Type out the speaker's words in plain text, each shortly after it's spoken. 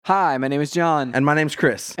Hi, my name is John. And my name's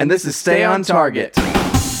Chris. And this is Stay on Target.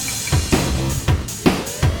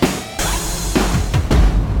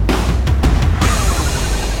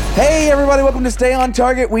 Hey, everybody, welcome to Stay on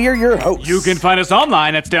Target. We are your hosts. You can find us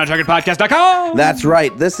online at stayontargetpodcast.com. That's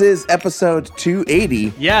right. This is episode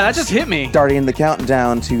 280, Yeah, that just hit me. starting the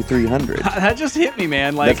countdown to 300. That just hit me,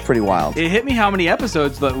 man. Like, That's pretty wild. It hit me how many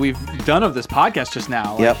episodes that we've done of this podcast just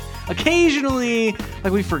now. Like, Yep. Occasionally,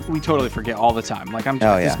 like we totally forget all the time. Like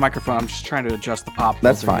this microphone, I'm just trying to adjust the pop filter.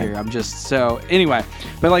 That's fine. Here. I'm just so anyway.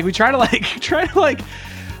 But like we try to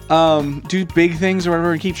do big things or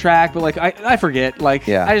whatever and keep track, but like I forget. Like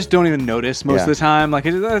I just don't even notice most of the time. Like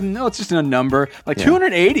no, it's just a number. Like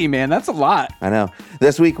 280, man, that's a lot. I know.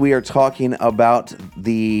 This week we are talking about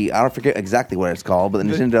I don't forget exactly what it's called, but the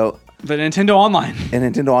Nintendo Online. And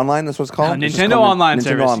Nintendo Online, that's what it's called? Nintendo Online Nintendo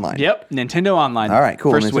service. Online. Yep, Nintendo Online. All right,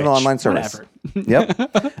 cool. For Nintendo Switch. Online service.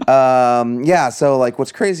 Whatever. Yep. So like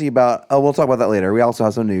what's crazy about, we'll talk about that later. We also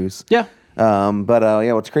have some news. Yeah.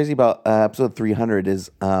 What's crazy about episode 300 is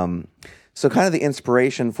so kind of the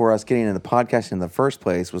inspiration for us getting into podcasting in the first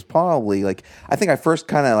place was probably like, I think I first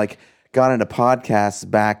kind of like got into podcasts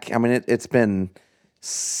back, I mean, it's been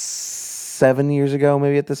 7 years ago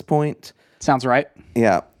maybe at this point. Sounds right.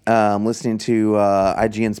 Yeah. Listening to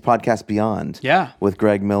IGN's podcast Beyond. Yeah. With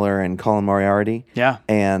Greg Miller and Colin Moriarty. Yeah.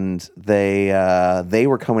 And they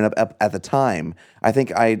were coming up at the time. I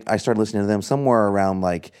think I started listening to them somewhere around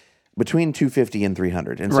like between 250 and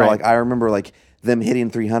 300. And so like I remember like them hitting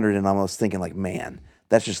 300 and almost thinking like, man,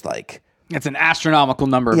 that's just like, it's an astronomical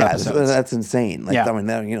number of episodes. That's insane. Like, I mean,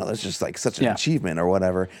 that's just like such an achievement or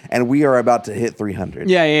whatever. And we are about to hit 300.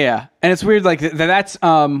 Yeah. And it's weird, like that's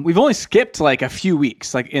we've only skipped like a few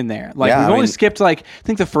weeks, like in there. Like we've only skipped like I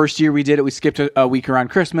think the first year we did it, we skipped a week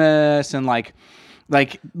around Christmas and like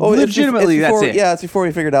legitimately it's before, that's it. Yeah, it's before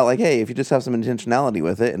we figured out like, hey, if you just have some intentionality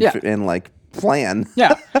with it and like plan.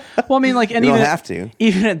 Yeah. Well, I mean, like, and you even don't have to.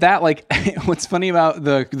 Even at that, like, what's funny about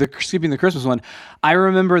the skipping the Christmas one, I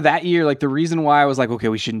remember that year, like, the reason why I was like, okay,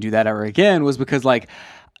 we shouldn't do that ever again was because, like,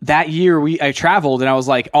 that year I traveled and I was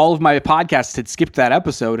like, all of my podcasts had skipped that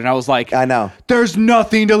episode, and I was like, I know. There's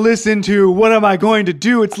nothing to listen to. What am I going to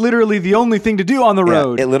do? It's literally the only thing to do on the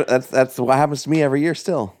road. That's what happens to me every year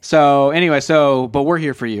still. So anyway, but we're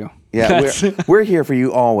here for you. Yeah, we're here for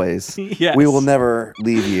you always. Yes. We will never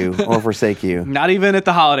leave you or forsake you. Not even at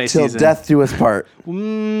the holiday season. Till death do us part.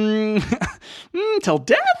 Till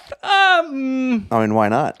death? I mean, why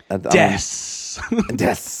not? Death.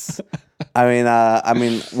 I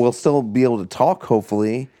mean, we'll still be able to talk,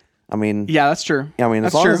 hopefully. I mean... Yeah, that's true. I mean,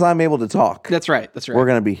 as long as I'm able to talk... That's right. We're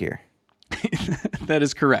going to be here. That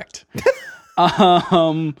is correct.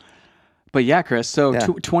 But yeah, Chris, so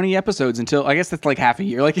 20 episodes until, I guess that's like half a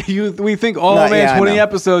year. Like we think, 20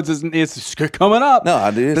 episodes is coming up. No,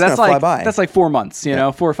 dude, it's going to fly by. That's like 4 months,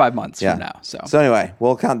 4 or 5 months from now. So anyway,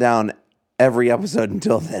 we'll count down every episode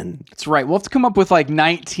until then. That's right. We'll have to come up with like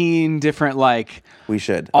 19 different we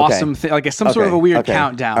should awesome like some sort of a weird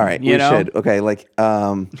countdown. All right, we should. Okay, like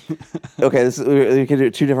okay, we can do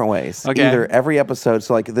it two different ways. Okay. Either every episode,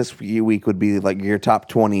 so like this week would be like your top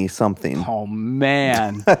 20 something. Oh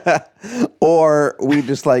man. Or we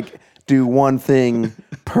just like do one thing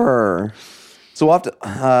per. So we'll have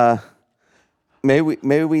to Maybe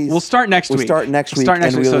we'll start next week. We'll start next week.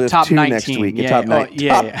 So top 19. Next week. Yeah,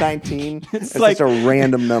 top 19. It's like just a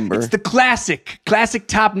random number. It's the classic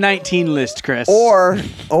top 19 list, Chris.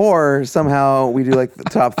 Or somehow we do like the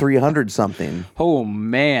top 300 something. Oh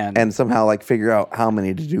man! And somehow like figure out how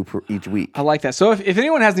many to do per each week. I like that. So if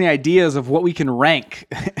anyone has any ideas of what we can rank,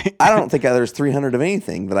 I don't think there's 300 of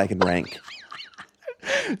anything that I can rank.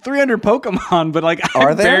 300 Pokemon, but like,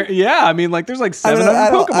 are there? Yeah, I mean, like, there's like 700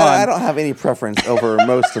 Pokemon. I don't have any preference over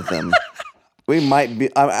most of them. We might be.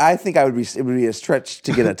 I think it would be a stretch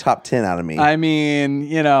to get a top 10 out of me. I mean,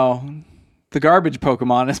 the garbage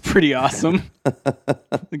Pokemon is pretty awesome.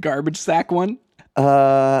 The garbage sack one.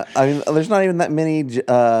 I mean, there's not even that many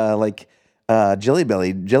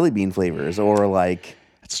jelly bean flavors or like.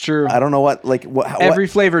 It's true. I don't know what every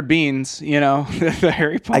flavored beans, the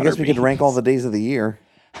Harry Potter. I guess we beans. could rank all the days of the year.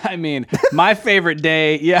 I mean, my favorite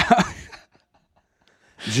day,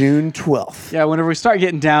 June 12th. Yeah, whenever we start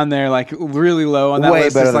getting down there, like really low on that way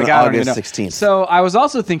list, better it's like than I don't even August know. 16th. So I was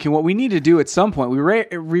also thinking what we need to do at some point.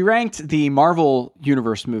 We ranked the Marvel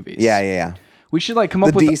Universe movies. Yeah. We should like come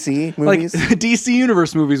up with DC movies, like DC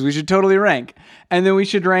Universe movies. We should totally rank, and then we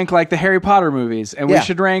should rank like the Harry Potter movies, and we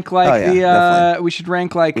should rank like we should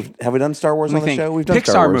rank like. Have we done Star Wars on the show? We've done Pixar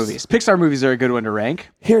Star Wars. movies. Pixar movies are a good one to rank.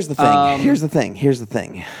 Here's the thing. Here's the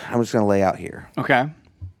thing. I'm just going to lay out here. Okay.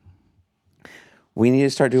 we need to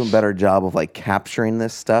start doing a better job of like capturing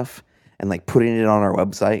this stuff and like putting it on our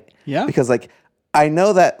website. Yeah. Because like I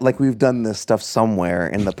know that like we've done this stuff somewhere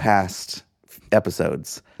in the past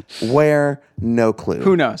episodes. Where? No clue.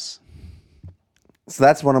 Who knows? So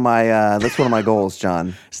that's one of my goals,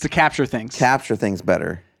 John. It's to capture things. Capture things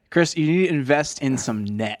better. Chris, you need to invest in some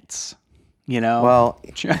nets. You know? Well,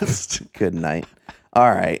 just good night. All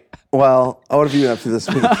right. Well, what have you been up to this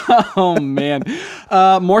week? oh man,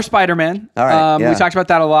 more Spider-Man. All right, We talked about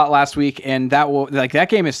that a lot last week, and that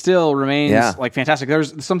game is still remains like fantastic.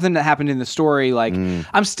 There's something that happened in the story. Like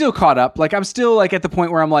I'm still caught up. Like I'm still like at the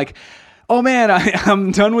point where I'm like, oh man,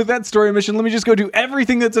 I'm done with that story mission. Let me just go do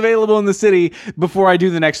everything that's available in the city before I do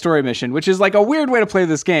the next story mission, which is like a weird way to play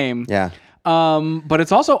this game. Yeah. But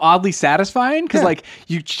it's also oddly satisfying because like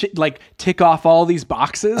you tick off all these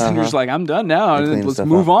boxes and you're just like, I'm done now, and let's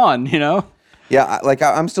move on. You know? Yeah,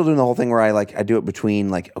 I'm still doing the whole thing where I do it between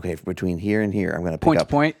like, okay, between here and here, I'm going to pick Point up.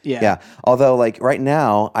 to point, yeah. Yeah. Although like right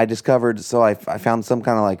now I discovered, so I found some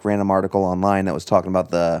kind of like random article online that was talking about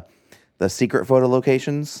the secret photo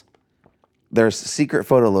locations. There's secret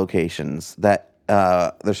photo locations that,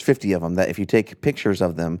 there's 50 of them that if you take pictures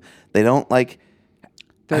of them, they don't like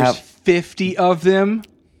There's 50 of them.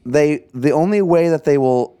 The only way that they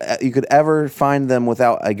will you could ever find them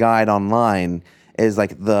without a guide online is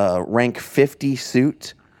like the rank 50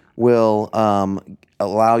 suit will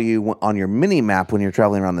allow you on your mini map when you're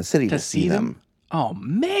traveling around the city to see them. Oh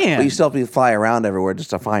man! But you still have to fly around everywhere just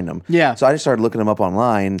to find them. Yeah. So I just started looking them up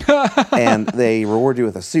online, and they reward you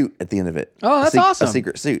with a suit at the end of it. Oh, that's awesome! A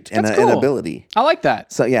secret suit and That's an cool. ability. I like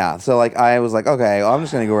that. So yeah, so like I was like, okay, well, I'm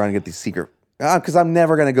just gonna go around and get these secret, because I'm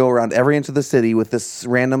never gonna go around every inch of the city with this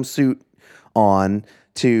random suit on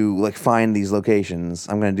to like find these locations.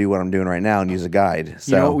 I'm gonna do what I'm doing right now and use a guide.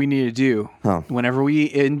 So You know what we need to do? Whenever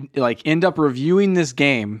we end up reviewing this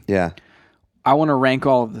game, yeah, I want to rank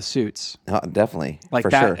all of the suits. definitely, Like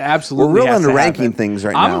for that, sure. absolutely. We're real has into to ranking happen. things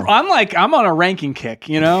right now. I'm on a ranking kick.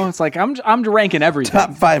 You know, it's like I'm ranking everything.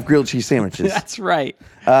 Top 5 grilled cheese sandwiches. That's right.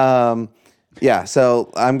 Yeah,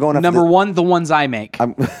 so I'm going up Number one, the ones I make.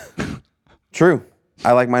 True.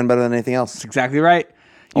 I like mine better than anything else. Exactly right.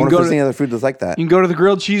 I wonder if there's any other food that's like that. You can go to the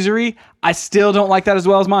grilled cheesery. I still don't like that as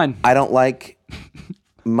well as mine. I don't like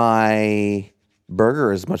my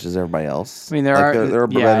burger as much as everybody else. I mean, there like are there are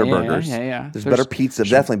better burgers. Yeah. There's better pizza.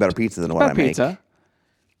 Definitely better pizza than what I make. Pizza.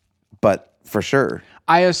 But for sure,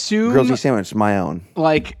 I assume grilled cheese sandwich, my own.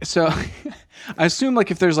 like so. I assume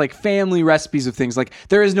like if there's like family recipes of things, like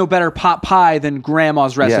there is no better pot pie than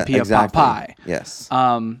grandma's recipe of pot pie. Yes.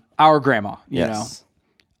 Our grandma, you know.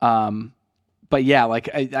 But yeah, like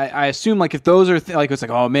I assume like if those are like it's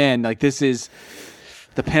like, oh man, like this is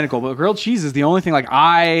the pinnacle. But grilled cheese is the only thing like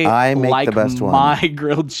I make like the best one. my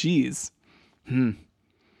grilled cheese. I don't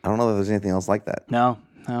know if there's anything else like that. No.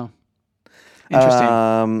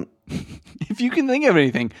 Interesting. If you can think of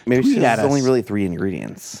anything, Maybe tweet at it's us. only really 3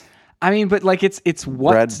 ingredients: I mean, but like it's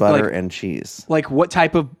what bread, butter, like, and cheese. like what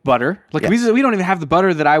type of butter? Like we don't even have the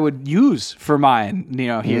butter that I would use for mine, you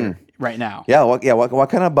know, here right now. Yeah. What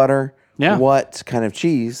kind of butter? Yeah. What kind of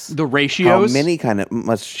cheese? The ratios. How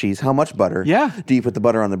much cheese? How much butter? Yeah. Do you put the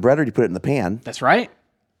butter on the bread or do you put it in the pan? That's right.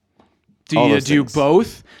 Do All you those do things.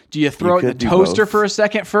 both? Do you throw it in the could do toaster both. for a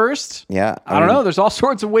second first? Yeah. I don't know. There's all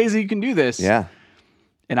sorts of ways that you can do this. Yeah.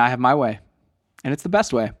 And I have my way. And it's the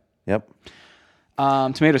best way. Yep.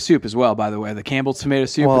 Tomato soup as well, by the way. The Campbell's tomato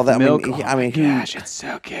soup with the milk. Gosh, it's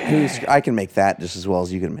so good. I can make that just as well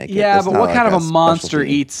as you can make it. Yeah, That's but not what like kind of a monster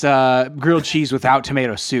specialty. eats grilled cheese without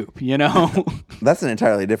tomato soup, you know? That's an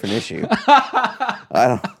entirely different issue.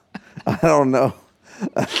 I don't know.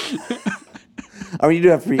 I mean, you do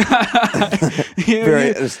have to be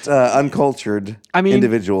very just, uncultured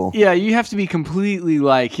individual. Yeah, you have to be completely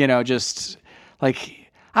like, you know, just like,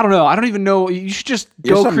 I don't know. I don't even know. You should just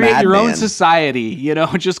go some create your own madman. society, you know?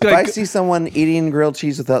 Just If go. I see someone eating grilled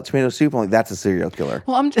cheese without tomato soup, I'm like, that's a serial killer.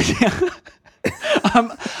 Well, I'm just.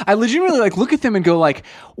 I legitimately like look at them and go like,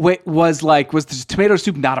 wait, was the tomato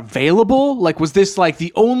soup not available? Like, was this like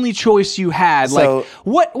the only choice you had? So,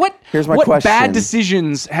 like, what? here's my what question. bad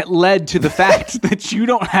decisions had led to the fact that you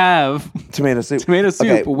don't have Tomato soup.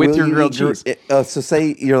 with will your you grilled eat cheese? so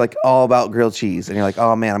say you're like all about grilled cheese, and you're like,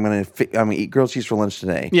 oh man, I'm gonna eat grilled cheese for lunch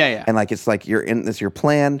today. Yeah. And like it's like it's your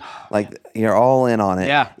plan. Like you're all in on it.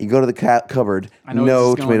 Yeah. You go to the cupboard, know where no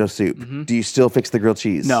this is tomato soup. Do you still fix the grilled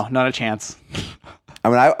cheese? No, not a chance. I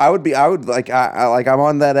mean, I would like I'm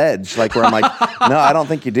on that edge, like where I'm like, no, I don't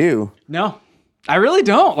think you do. No, I really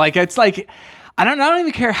don't. Like, it's like, I don't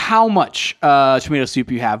even care how much tomato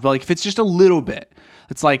soup you have, but like if it's just a little bit,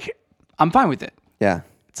 it's like, I'm fine with it. Yeah.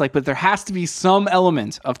 It's like, but there has to be some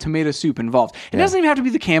element of tomato soup involved. It doesn't even have to be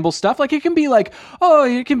the Campbell stuff. Like it can be like, oh,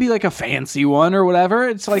 it can be like a fancy one or whatever.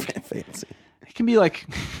 It's like Fancy. it can be like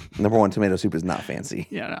Number one, tomato soup is not fancy.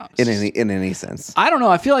 yeah, no. In any sense. I don't know.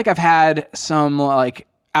 I feel like I've had some like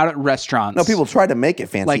out at restaurants. No, people try to make it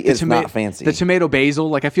fancy. like It's not fancy. The tomato basil.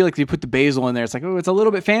 Like I feel like if you put the basil in there, it's like, oh, it's a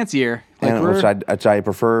little bit fancier. Like Which I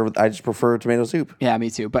prefer. I just prefer tomato soup. yeah, me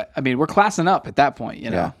too. But I mean, we're classing up at that point.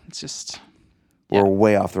 You know, Yeah. it's just We're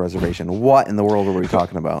way off the reservation. What in the world are we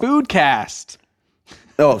talking about? food cast.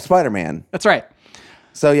 Oh, Spider-Man. That's right.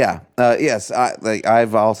 So yeah, yes.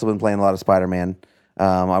 I've also been playing a lot of Spider-Man.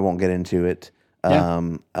 I won't get into it.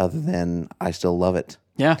 Other than I still love it.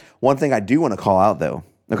 Yeah. One thing I do want to call out though.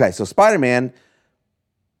 Okay, so Spider-Man.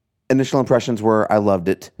 Initial impressions were I loved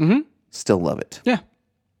it. Mm-hmm. Still love it. Yeah.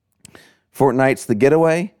 Fortnite's The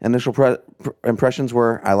Getaway. Initial impressions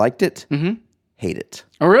were I liked it. Mm-hmm. Hate it.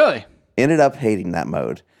 Oh, really? Ended up hating that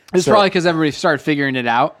mode. It's probably because everybody started figuring it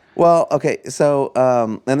out. Well, okay, so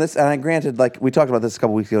and I granted, like we talked about this a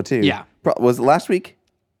couple weeks ago too. Yeah. Was it last week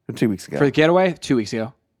or 2 weeks ago? For the Getaway, 2 weeks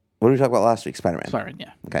ago. What did we talk about last week? Spider-Man. Spider-Man,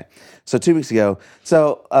 yeah. Okay, so 2 weeks ago.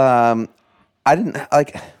 So I didn't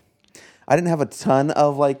have a ton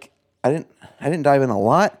of like I didn't dive in a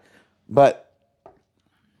lot, but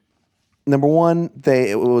number one,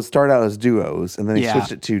 it would start out as duos, and then they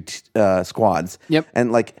switched it to squads. Yep.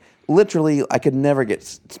 And like literally, I could never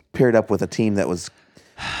get paired up with a team that was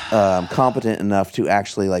competent enough to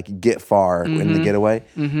actually like get far in the getaway.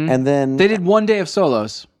 Mm-hmm. And then They did 1 day of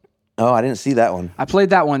solos. oh, I didn't see that one. I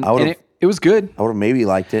played that one, and it was good. I would have maybe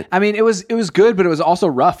liked it. I mean, it was good, but it was also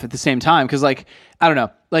rough at the same time because, like, I don't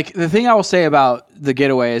know. Like, the thing I will say about the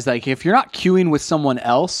Getaway is, like, if you're not queuing with someone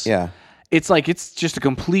else, Yeah. it's like it's just a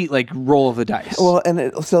complete like roll of the dice. Well,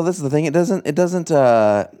 and so this is the thing. It doesn't.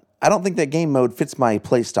 I don't think that game mode fits my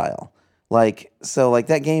play style. Like, so like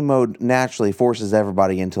that game mode naturally forces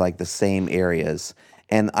everybody into like the same areas,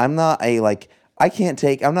 and I'm not a like.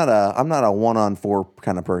 I'm not a 1-on-4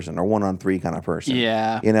 kind of person or 1-on-3 kind of person.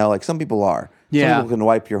 Yeah. You know, like some people are. Yeah. Some people can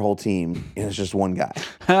wipe your whole team and it's just one guy.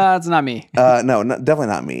 That's not me. No, definitely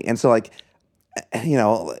not me. And so like, you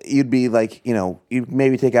know, you'd be like, you know, you'd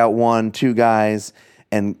maybe take out 1-2 guys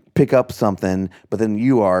and pick up something, but then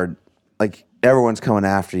you are like, everyone's coming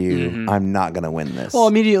after you. Mm-hmm. I'm not going to win this. Well,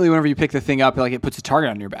 immediately whenever you pick the thing up, like it puts a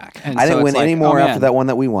target on your back. And I didn't so win it's any like, more oh, after man. that one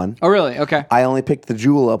that we won. Oh, really? Okay. I only picked the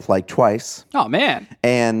jewel up like twice. Oh, man.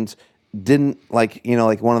 And didn't like, you know,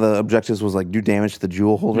 like one of the objectives was like do damage to the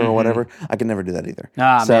jewel holder or whatever. I could never do that either.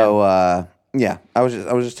 So yeah, I was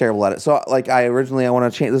just terrible at it. So like I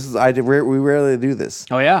want to change. We rarely do this.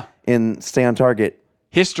 Oh, yeah. In Stay on Target.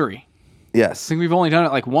 History. Yes. I think we've only done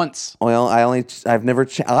it like once. Well, I don't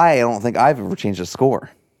think I've ever changed a score.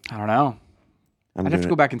 I don't know. I'd have to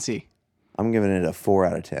go back and see. I'm giving it a 4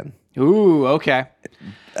 out of 10. Ooh, okay.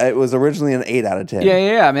 It was originally an 8 out of 10.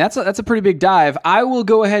 Yeah. I mean, that's a pretty big dive. I will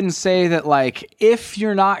go ahead and say that, like, if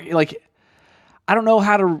you're not, like, I don't know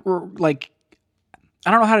how to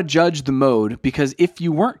judge the mode, because if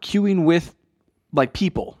you weren't queuing with, like,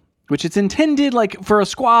 people, which it's intended, like, for a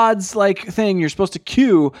squads, like, thing, you're supposed to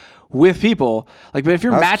queue with people. Like, but if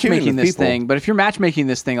you're matchmaking this thing,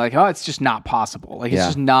 like, oh, it's just not possible. Like, it's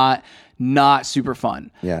just not super fun.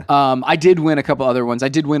 Yeah. I did win a couple other ones. I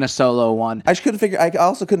did win a solo one. I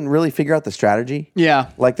also couldn't really figure out the strategy.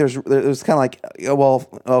 Yeah. Like there was kind of like, well,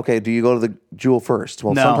 okay, do you go to the jewel first?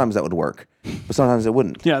 Well, No. sometimes that would work, but sometimes it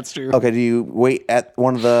wouldn't. Yeah, that's true. Okay, do you wait at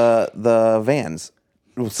one of the vans?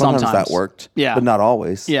 Well, sometimes that worked. Yeah. But not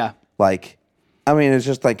always. Yeah. Like, I mean, it's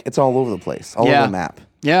just like, it's all over the place, all over the map.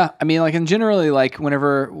 Yeah, I mean, like, and generally, like,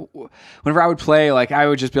 whenever I would play, like, I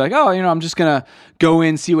would just be like, oh, you know, I'm just gonna go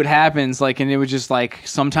in, see what happens, like, and it would just like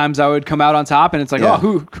sometimes I would come out on top, and it's like, oh,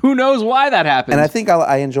 who knows why that happened? And I think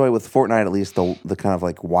I enjoy with Fortnite at least the kind of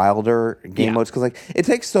like wilder game modes, because like it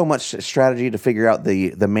takes so much strategy to figure out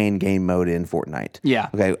the main game mode in Fortnite. Yeah.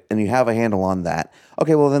 Okay, and you have a handle on that.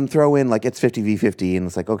 Okay, well then throw in like it's 50v50, and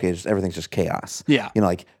it's like okay, everything's just chaos. Yeah. You know,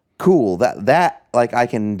 like cool that like I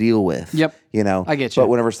can deal with. Yep. You know, I get you. But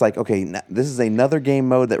whenever it's like, okay, this is another game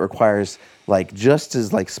mode that requires like just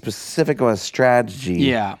as like specific of a strategy.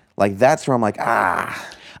 Yeah. Like that's where I'm like,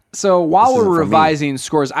 So while isn't we're for me. revising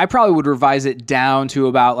scores, I probably would revise it down to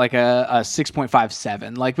about like a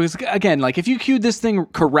 6.57. Like, because again, like if you queued this thing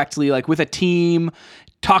correctly, like with a team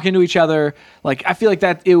talking to each other, like I feel like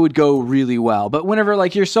that it would go really well. But whenever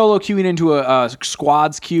like you're solo queuing into a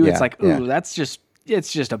squads queue, it's like, ooh,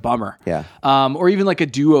 it's just a bummer. Yeah. Or even like a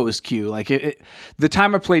duos queue. Like the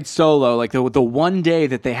time I played solo, like the one day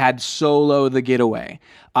that they had solo the getaway,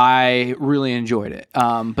 I really enjoyed it.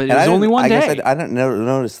 But it was only one day. I guess I didn't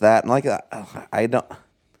notice that. And like, I don't.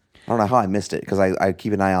 I don't know how I missed it because I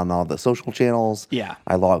keep an eye on all the social channels. Yeah.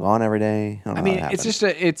 I log on every day. I don't know I mean, how it it's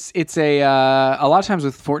happened. just a lot of times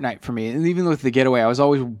with Fortnite for me, and even with the Getaway, I was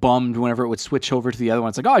always bummed whenever it would switch over to the other one.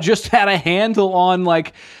 It's like, oh, I just had a handle on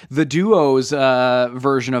like the duos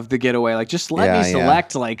version of the Getaway. Like, just let me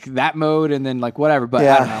select like that mode and then like whatever. But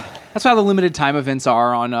I don't know. That's how the limited time events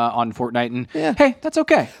are on Fortnite, and hey, that's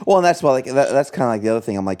okay. Well, and that's why like that's kind of like the other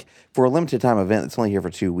thing. I'm like, for a limited time event, it's only here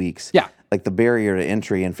for 2 weeks. Yeah. Like the barrier to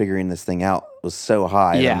entry and figuring this thing out was so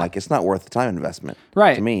high. Yeah. I'm like, it's not worth the time investment.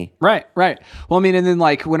 Right. To me. Right. Well, I mean, and then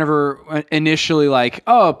like whenever initially like,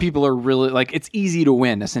 oh, people are really like, it's easy to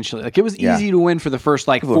win essentially. Like it was easy to win for the first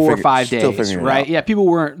like 4 or 5 days, right? Yeah.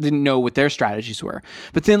 People didn't know what their strategies were,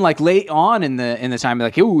 but then like late on in the time,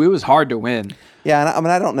 like, ooh, it was hard to win. Yeah. And I mean,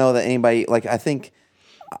 I don't know that anybody, like,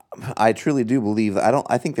 I truly do believe that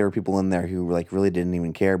I think there were people in there who like really didn't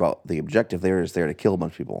even care about the objective. They were just there to kill a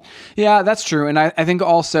bunch of people. Yeah, that's true. And I think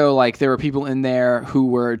also like there were people in there who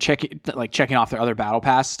were checking off their other battle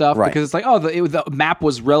pass stuff because it's like, oh, the map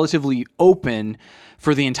was relatively open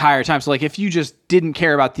for the entire time. So like if you just didn't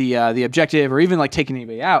care about the objective or even like taking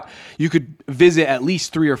anybody out, you could visit at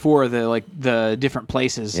least 3 or 4 of the different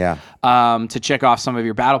places to check off some of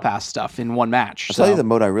your battle pass stuff in one match. I'll tell you the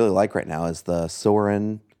mode I really like right now is the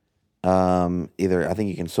Soren. Either I think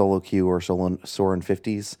you can solo queue or Soren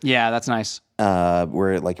 50s. Yeah, that's nice.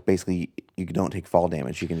 Where like basically you don't take fall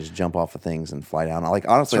damage. You can just jump off of things and fly down. Like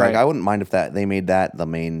honestly, like I wouldn't mind if they made that the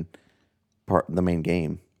main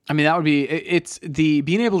game. I mean, that would be it's the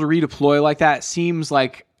being able to redeploy like that seems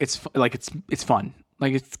like it's fun.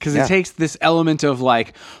 Like it's because it takes this element of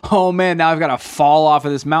like, oh man, now I've got to fall off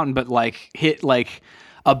of this mountain, but like hit like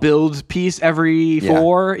a build piece every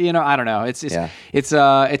 4, I don't know. It's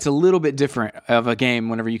a little bit different of a game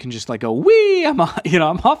whenever you can just like go, wee, I'm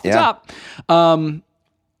off the top.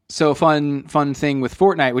 So fun thing with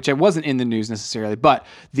Fortnite, which I wasn't in the news necessarily, but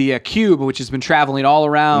the cube, which has been traveling all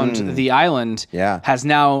around the island, has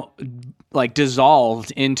now like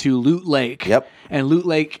dissolved into Loot Lake. Yep. And Loot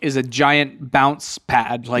Lake is a giant bounce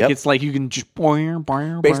pad. Like it's like you can just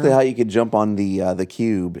basically how you could jump on the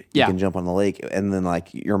cube. You can jump on the lake, and then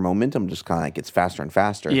like your momentum just kind of like gets faster and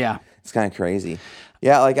faster. Yeah, it's kind of crazy.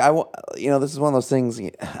 Yeah, like this is one of those things.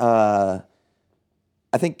 I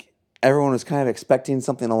think everyone was kind of expecting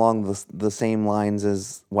something along the same lines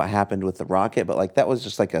as what happened with the rocket, but like that was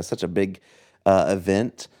just like such a big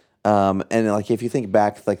event. And like if you think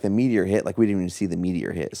back, like the meteor hit, like we didn't even see the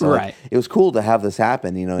meteor hit. So like, it was cool to have this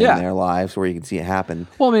happen, in their lives where you can see it happen.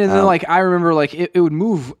 Well, I mean, and then like I remember like it would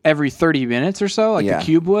move every 30 minutes or so, like the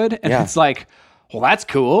cube would, and it's like, well, that's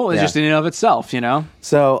cool. It's just in and of itself,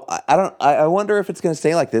 So I wonder if it's going to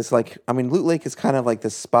stay like this. Like, I mean, Loot Lake is kind of like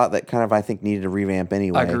this spot that kind of I think needed a revamp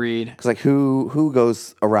anyway. Agreed. Because like who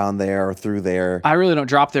goes around there or through there? I really don't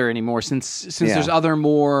drop there anymore since there's other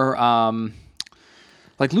more.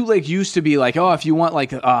 Like Loot Lake used to be like, oh, if you want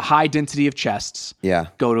like a high density of chests,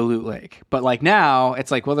 go to Loot Lake. But like now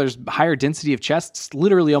it's like, well, there's higher density of chests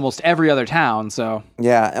literally almost every other town. So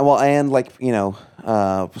and like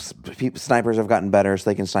snipers have gotten better,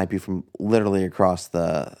 so they can snipe you from literally across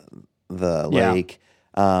the lake.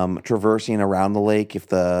 Traversing around the lake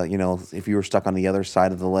if you were stuck on the other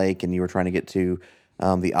side of the lake and you were trying to get to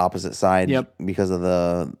the opposite side because of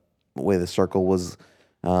the way the circle was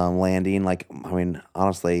landing. Like, I mean,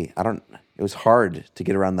 honestly, it was hard to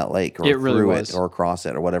get around that lake or through it or across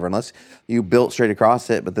it or whatever, unless you built straight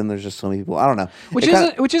across it. But then there's just so many people. I don't know. Which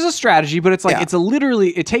is a strategy, but it's like,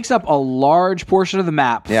 it takes up a large portion of the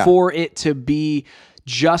map for it to be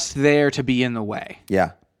just there to be in the way.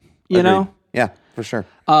 Yeah. You know? Yeah, for sure.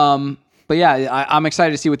 But yeah, I'm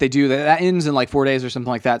excited to see what they do. That ends in like 4 days or something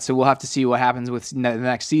like that. So we'll have to see what happens with the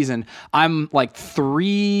next season. I'm like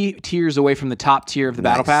 3 tiers away from the top tier of the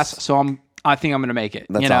Battle Pass. So I think I'm going to make it.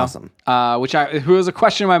 That's awesome. Who was a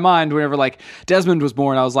question in my mind whenever like Desmond was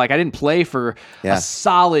born. I was like, I didn't play for a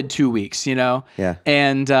solid 2 weeks, Yeah.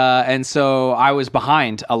 And so I was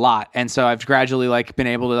behind a lot. And so I've gradually like been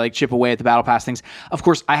able to like chip away at the Battle Pass things. Of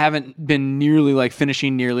course, I haven't been nearly like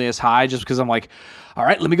finishing nearly as high just because I'm like, all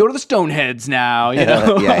right, let me go to the Stoneheads now,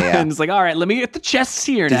 and it's like, all right, let me get the chests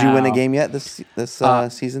here now. Did you win a game yet this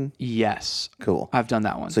season? Yes. Cool. I've done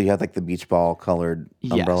that one. So you have like the beach ball colored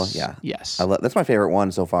umbrella? Yeah. Yes. That's my favorite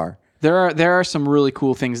one so far. There are some really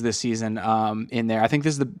cool things this season in there. I think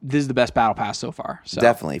this is the best Battle Pass so far. So.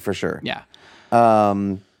 Definitely, for sure. Yeah.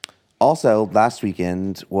 Also, last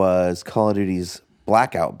weekend was Call of Duty's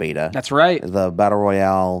Blackout beta. That's right. The Battle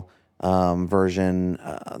Royale version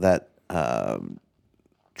that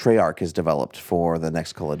Treyarch has developed for the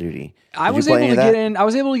next Call of Duty. I Did you was play able any to of get that? in. I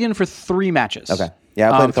was able to get in for 3 matches. Okay. Yeah,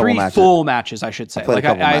 I played a couple 3 matches. full matches, I should say. played a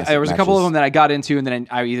Like couple there was a couple of matches. them that I got into, and then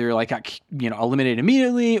I either like got eliminated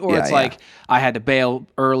immediately, or Yeah, it's yeah. like I had to bail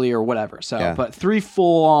early or whatever. So, Yeah. but 3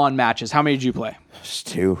 full on matches. How many did you play? Just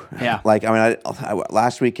 2. Yeah. Like, I mean, I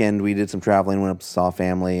last weekend we did some traveling, went up to saw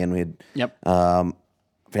family, and we had Yep.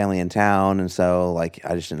 family in town, and so like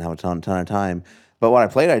I just didn't have a ton of time. But what I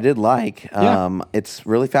played, I did like. Yeah. It's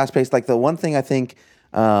really fast paced. Like the one thing I think,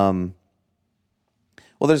 well,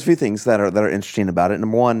 there's a few things that are interesting about it.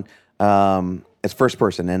 Number one, it's first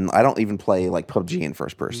person, and I don't even play like PUBG in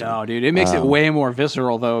first person. No, dude, it makes it way more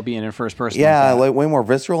visceral though, being in first person. Yeah, like that. like way more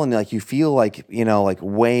visceral, and like you feel like like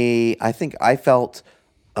way. I think I felt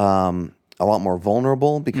a lot more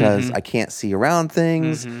vulnerable because Mm-hmm. I can't see around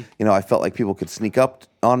things. I felt like people could sneak up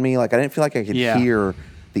on me. Like I didn't feel like I could Yeah. hear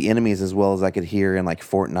the enemies as well as I could hear in like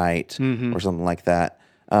Fortnite Mm-hmm. or something like that.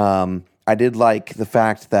 I did like the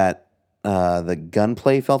fact that the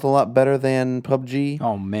gunplay felt a lot better than PUBG.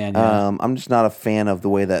 Oh man, yeah. I'm just not a fan of the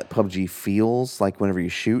way that PUBG feels like whenever you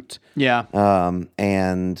shoot. Yeah.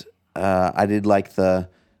 And I did like the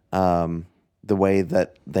way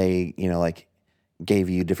that they like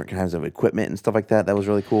gave you different kinds of equipment and stuff like that. That was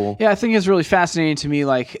really cool. Yeah, I think it's really fascinating to me.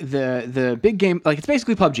 Like the big game, like it's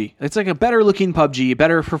basically PUBG. It's like a better looking PUBG,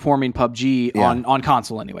 better performing PUBG on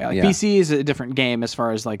console anyway. Like Yeah. PC is a different game as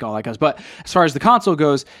far as like all that goes. But as far as the console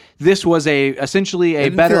goes, this was essentially a It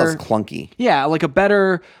didn't feel better, as clunky, yeah, like a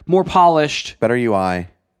better, more polished better UI.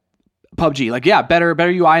 PUBG. Like, yeah, better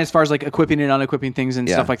UI as far as like equipping and unequipping things and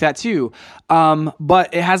Yeah. stuff like that too.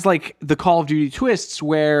 But it has like the Call of Duty twists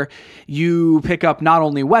where you pick up not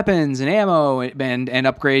only weapons and ammo and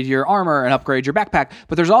upgrade your armor and upgrade your backpack,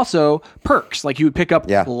 but there's also perks. Like you would pick up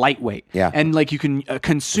Yeah. lightweight. Yeah. And like you can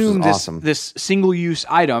consume Which is awesome. this single use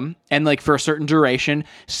item and like for a certain duration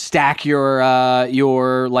stack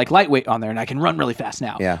your like lightweight on there, and I can run really fast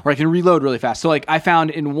now. Yeah. Or I can reload really fast. So like I found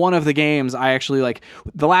in one of the games, I actually like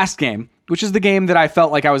the last game, which is the game that I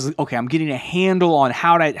felt like I was okay. I'm getting a handle on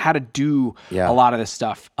how to do Yeah. a lot of this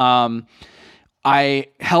stuff. I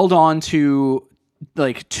held on to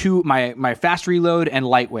like my fast reload and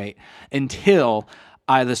lightweight until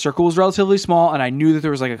the circle was relatively small, and I knew that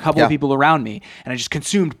there was like a couple Yeah. of people around me, and I just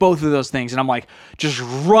consumed both of those things, and I'm like just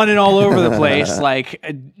running all over the place, like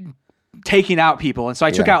taking out people. And so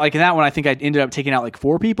I took Yeah. out like in that one, I think I ended up taking out like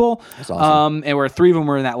 4 people. That's awesome. And where 3 of them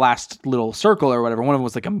were in that last little circle or whatever. One of them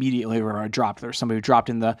was like immediately where I dropped. There was somebody who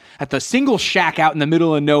dropped at the single shack out in the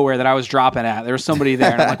middle of nowhere that I was dropping at. There was somebody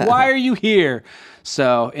there, and I'm like, why are you here?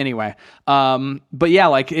 So anyway, but yeah,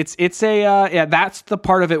 like it's that's the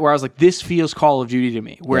part of it where I was like, this feels Call of Duty to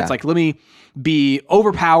me, where Yeah. it's like, let me be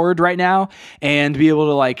overpowered right now and be able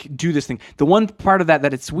to like do this thing. The one part of that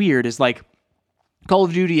it's weird is like, Call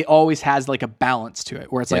of Duty always has like a balance to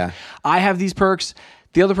it where it's like, Yeah. I have these perks,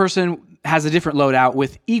 the other person has a different loadout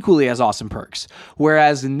with equally as awesome perks.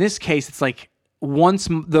 Whereas in this case, it's like once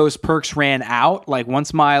those perks ran out, like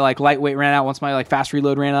once my like lightweight ran out, once my like fast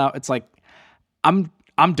reload ran out, it's like I'm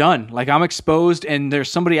done. Like I'm exposed, and there's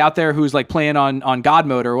somebody out there who's like playing on God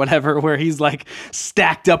mode or whatever, where he's like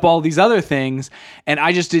stacked up all these other things, and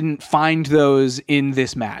I just didn't find those in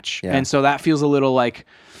this match. Yeah. And so that feels a little like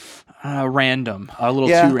random, a little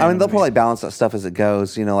Yeah, too random. I mean they'll to me. probably balance that stuff as it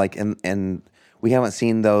goes. Like and we haven't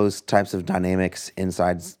seen those types of dynamics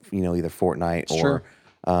inside either Fortnite Sure.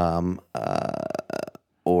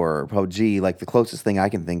 or PUBG. Like the closest thing I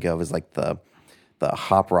can think of is like the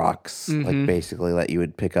hop rocks, like basically that you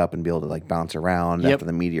would pick up and be able to like bounce around Yep. after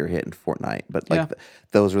the meteor hit in Fortnite. But like Yeah.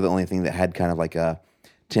 those were the only thing that had kind of like a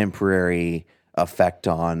temporary effect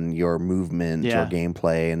on your movement Yeah. or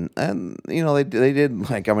gameplay, and they did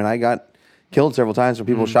like I got killed several times when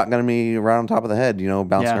people shotgunning me right on top of the head,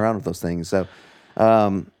 bouncing Yeah. around with those things. So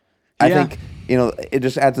I Yeah. think it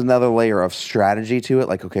just adds another layer of strategy to it.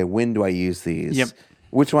 Like, okay, when do I use these? Yep.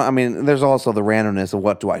 Which one? I mean, there's also the randomness of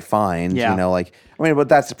what do I find? Yeah. But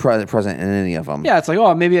that's present in any of them. Yeah, it's like,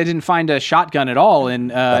 oh, maybe I didn't find a shotgun at all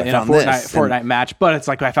in a found Fortnite match, but it's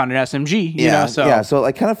like I found an SMG. You know, so So it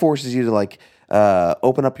like kind of forces you to like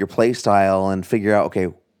open up your play style and figure out, okay,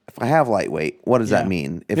 if I have lightweight, what does that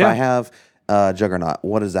mean? If Yeah. I have Juggernaut,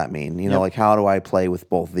 what does that mean? Like how do I play with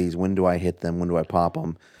both of these? When do I hit them? When do I pop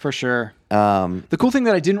them? for sure. The cool thing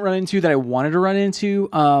that I didn't run into that I wanted to run into,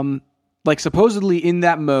 like supposedly in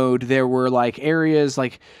that mode there were like areas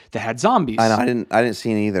like that had zombies. I know. I didn't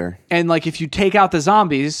see it either. And like if you take out the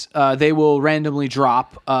zombies, they will randomly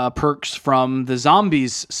drop perks from the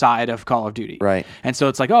zombies side of Call of Duty. Right. And so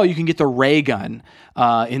it's like, oh, you can get the ray gun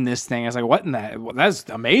in this thing. I was like, what in that? Well, that's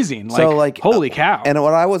amazing. Like, So like, holy cow. And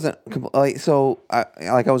what I wasn't like, so I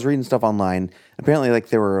was reading stuff online. Apparently, like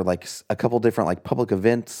there were like a couple different like public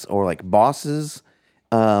events or like bosses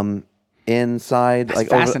inside That's like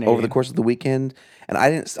fascinating. over the course of the weekend, and I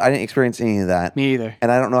didn't experience any of that. Me either.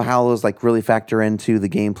 And I don't know how those like really factor into the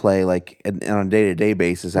gameplay like on a day-to-day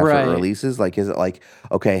basis after Right. it releases. Like, is it like,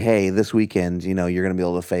 okay, hey, this weekend, you're going to be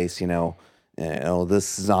able to face,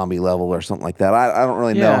 this zombie level or something like that. I don't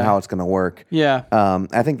really know Yeah. how it's going to work. Yeah.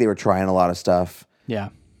 I think they were trying a lot of stuff. Yeah.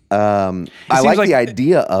 I seems like like- the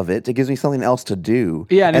idea of it. It gives me something else to do.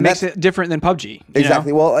 Yeah, and it that's makes it different than PUBG. you know?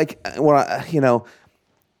 exactly. Well, like when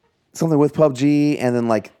something with PUBG, and then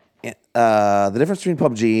like the difference between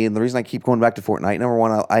PUBG and the reason I keep going back to Fortnite. Number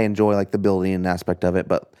one, I enjoy like the building aspect of it,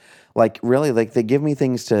 but like really, like they give me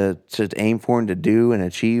things to aim for and to do and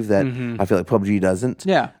achieve that I feel like PUBG doesn't. Mm-hmm.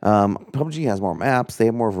 Yeah. PUBG has more maps. They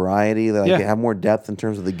have more variety. They Yeah. have more depth in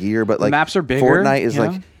terms of the gear. But like maps are bigger, Fortnite is you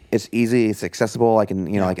like. know? It's easy. It's accessible. I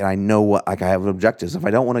can, like, and I know what, like, I have objectives. If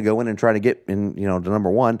I don't want to go in and try to get in, to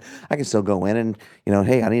number one, I can still go in and,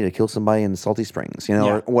 hey, I need to kill somebody in Salty Springs, Yeah.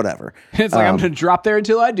 or whatever. It's like I'm going to drop there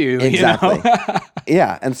until I do. Exactly.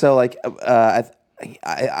 Yeah. And so, like,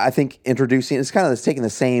 I think introducing, it's kind of taking the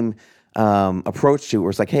same approach to it, where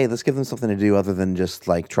it's like, hey, let's give them something to do other than just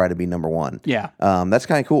like try to be number one. Yeah. That's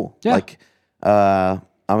kind of cool. Yeah. Like,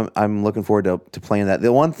 I'm looking forward to playing that.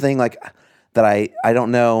 The one thing like that I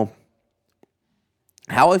don't know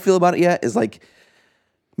how I feel about it yet is like,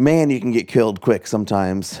 man, you can get killed quick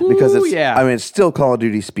sometimes because it's. yeah. I mean, it's still Call of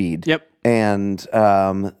Duty speed. Yep. And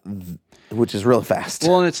which is real fast.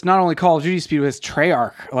 Well, and it's not only Call of Duty speed, but it's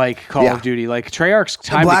Treyarch, like Call Yeah. of Duty. Like Treyarch's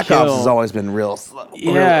time Black to kill. Ops has always been real slow,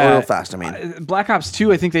 Yeah. real fast. I mean, Black Ops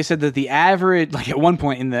 2, I think they said that the average, like at one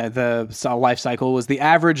point in the life cycle, was the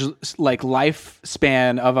average like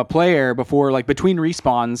lifespan of a player before, like between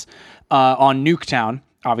respawns on Nuketown,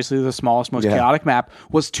 obviously the smallest, most chaotic map,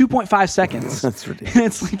 was 2.5 seconds. That's ridiculous. And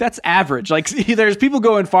it's like, that's average. Like there's people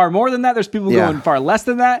going far more than that. There's people Yeah. going far less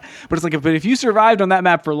than that. But it's like, but if you survived on that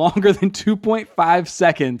map for longer than 2.5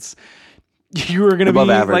 seconds, you were going to be Above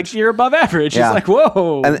average. like, you're above average. Yeah. It's like,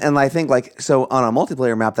 whoa. and I think like, so on a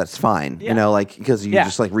multiplayer map, that's fine, like, because you Yeah.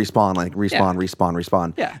 just like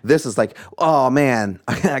respawn. Yeah. This is like, oh man,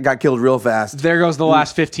 I got killed real fast. There goes the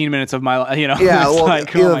last 15 minutes of my life, Yeah, It's well,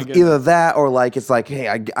 like, oh my goodness. either that or like it's like, hey,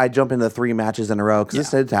 I jump into 3 matches in a row because this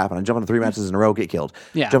did happen. I jump into 3 matches in a row, get killed.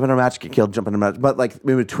 Yeah. Jump into a match, get killed. Jump into a match, but like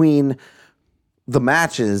in between the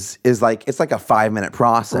matches is like it's like a 5-minute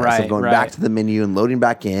process Right, of going right. back to the menu and loading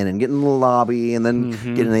back in and getting in the lobby and then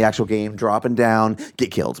getting in the actual game, dropping down,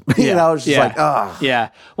 get killed. It's just like, ah. Yeah.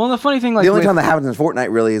 Well, and the funny thing, like, The only with- time that happens in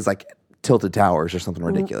Fortnite really is like Tilted Towers or something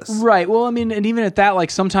ridiculous. Right. Well, I mean, and even at that,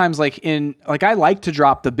 like sometimes, like I like to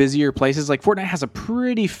drop the busier places. Like Fortnite has a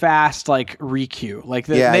pretty fast like requeue. Like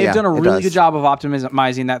they've done a it really does. good job of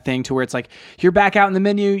optimizing that thing to where it's like you're back out in the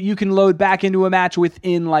menu, you can load back into a match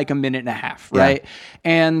within like a minute and a half, right?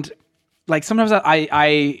 And like sometimes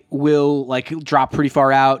I will like drop pretty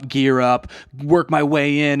far out, gear up, work my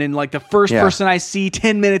way in, and like the first Yeah. person I see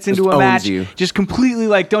 10 minutes into Just a owns match, you. just completely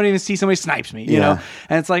like don't even see somebody snipes me, you Yeah. know?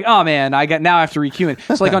 And it's like, oh man, now I have to requeue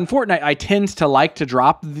in. So like on Fortnite, I tend to like to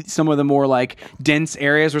drop some of the more like dense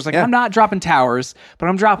areas where it's like, I'm not dropping towers, but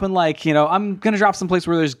I'm dropping like, I'm going to drop some place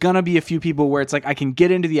where there's going to be a few people where it's like I can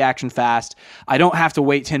get into the action fast. I don't have to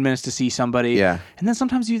wait 10 minutes to see somebody. Yeah. And then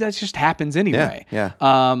sometimes that just happens anyway. Yeah.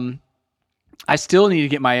 I still need to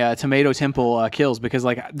get my Tomato Temple kills because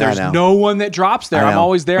like there's know. no one that drops there. I I'm know.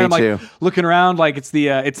 always there. Me I'm like too. looking around like it's the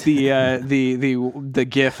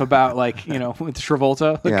gif about like with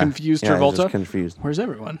Travolta, the confused Yeah, he's Travolta. just confused. Where's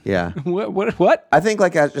everyone? Yeah. What? I think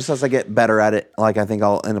like just as I get better at it, like I think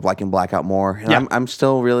I'll end up liking Blackout more. And Yeah. I'm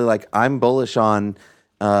still really like I'm bullish on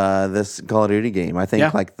this Call of Duty game. I think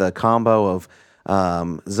Yeah. like the combo of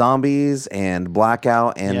zombies and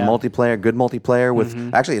Blackout and Yeah. multiplayer, good multiplayer with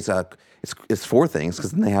actually it's 4 things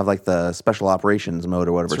because then they have like the special operations mode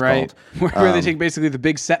or whatever Right. it's called. Where they take basically the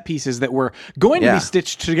big set pieces that were going to Yeah. be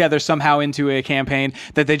stitched together somehow into a campaign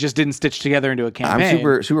that they just didn't stitch together into a campaign.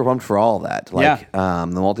 I'm super pumped for all that. Like the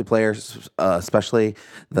multiplayer, especially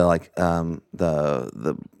the like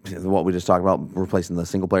the what we just talked about replacing the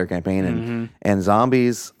single player campaign and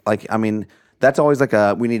zombies. Like I mean, that's always like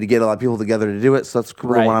we need to get a lot of people together to do it. So that's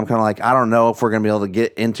cool. Right. When I'm kind of like, I don't know if we're going to be able to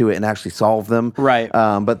get into it and actually solve them. Right.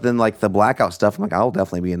 But then like the Blackout stuff, I'm like, I'll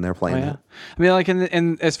definitely be in there playing it. I mean, like,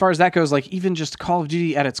 and as far as that goes, like, even just Call of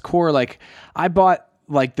Duty at its core, like, I bought,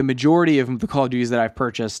 like, the majority of the Call of Duties that I've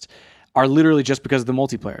purchased are literally just because of the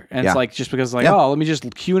multiplayer. And it's like, just because, like, oh, let me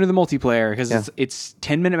just queue into the multiplayer because it's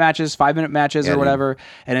 10-minute matches, 5-minute matches or whatever.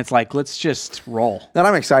 And it's like, let's just roll. And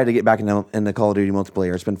I'm excited to get back into Call of Duty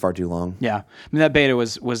multiplayer. It's been far too long. Yeah. I mean, that beta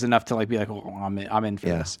was enough to, like, be like, oh, I'm in for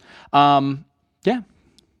this. Yeah.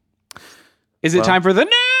 Is it time for the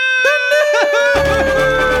news?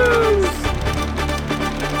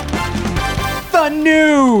 The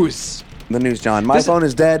news. The news, John. My phone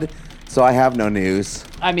is dead, so I have no news.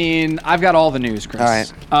 I mean, I've got all the news, Chris. All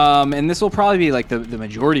right. And this will probably be like the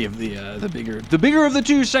majority of the bigger of the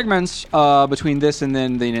two segments between this and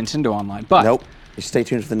then the Nintendo Online. But Nope. You stay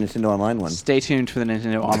tuned for the Nintendo Online one. stay tuned for the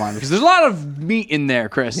Nintendo Online because there's a lot of meat in there,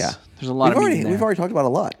 Chris. Yeah. There's a lot of meat in there. We've already talked about a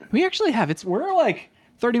lot. We actually have. We're like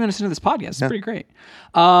 30 minutes into this podcast. It's pretty great.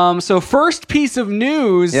 So first piece of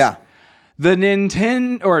news. Yeah. The not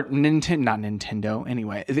Nintendo.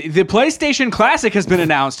 Anyway, the PlayStation Classic has been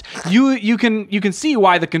announced. You can see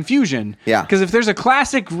why the confusion. Yeah. Because if there's a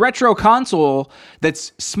classic retro console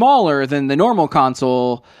that's smaller than the normal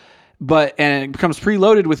console, and it becomes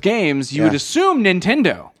preloaded with games, you would assume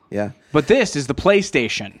Nintendo. Yeah. But this is the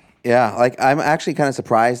PlayStation. Yeah, like I'm actually kind of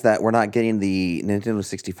surprised that we're not getting the Nintendo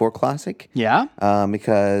 64 Classic. Yeah.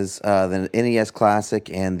 Because the NES Classic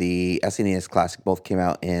and the SNES Classic both came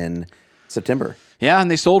out in September. Yeah, and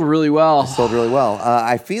they sold really well. Sold really well.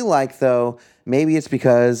 I feel like though maybe it's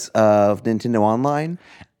because of Nintendo Online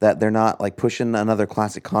that they're not like pushing another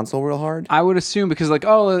classic console real hard. I would assume because look,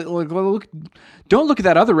 don't look at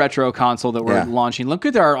that other retro console that we're launching. Look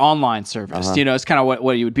at our online service. It's kind of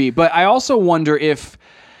what it would be. But I also wonder if,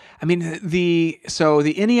 I mean, the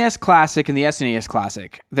NES Classic and the SNES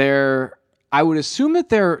Classic, I would assume that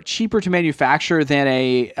they're cheaper to manufacture than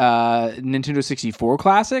a Nintendo 64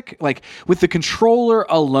 Classic. Like with the controller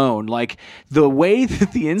alone, like the way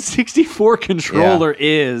that the N64 controller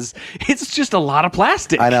is, it's just a lot of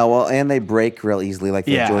plastic. I know. Well, and they break real easily. Like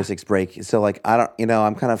the joysticks break. So like I'm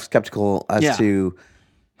kind of skeptical as to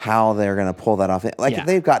how they're going to pull that off. Like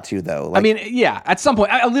they've got to though. Like, I mean, at some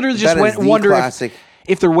point, I literally just wonder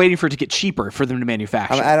if they're waiting for it to get cheaper for them to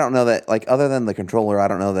manufacture. I mean, I don't know that, like, other than the controller, I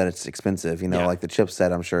don't know that it's expensive. Like the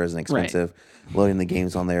chipset, I'm sure isn't expensive. Right. Loading the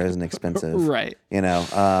games on there isn't expensive. Right.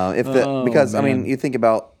 Because I mean, you think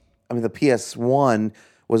about, the PS1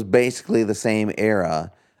 was basically the same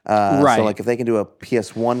era. Right. So like, if they can do a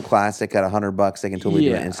PS1 classic at $100, they can totally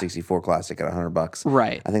do an N64 classic at $100.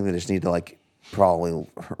 Right. I think they just need to probably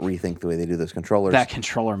rethink the way they do those controllers. That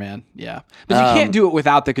controller, man. Yeah. But you can't do it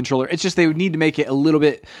without the controller. It's just they would need to make it a little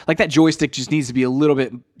bit, like that joystick just needs to be a little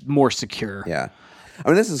bit more secure. Yeah. I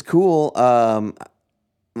mean, this is cool.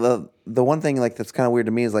 The one thing that's kind of weird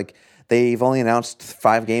to me is they've only announced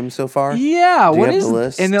 5 games so far. Yeah. What is the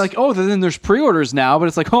list? And they're like, oh, then there's pre-orders now, but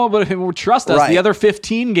it's like, oh, but trust us, the other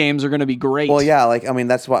 15 games are going to be great. Well, yeah,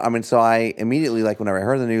 that's why. So I immediately, whenever I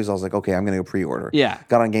heard the news, I was like, okay, I'm going to go pre-order. Yeah.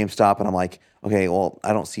 Got on GameStop and I'm like, okay, well,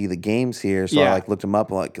 I don't see the games here, so I looked them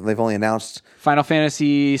up. They've only announced Final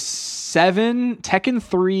Fantasy 7, Tekken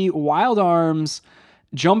 3, Wild Arms,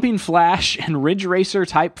 Jumping Flash, and Ridge Racer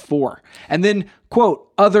Type 4, and then quote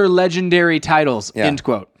other legendary titles end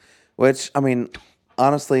quote. Which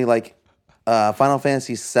honestly, Final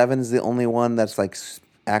Fantasy 7 is the only one that's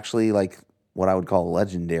actually what I would call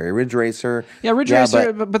legendary. Ridge Racer, Ridge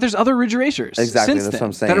Racer, but there's other Ridge Racers exactly. Since that's then, what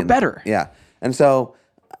I'm saying. that are better. Yeah, and so.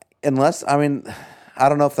 Unless, I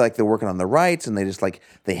don't know if they're working on the rights and they just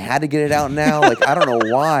they had to get it out now. I don't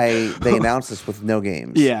know why they announced this with no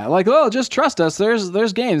games. Yeah, just trust us.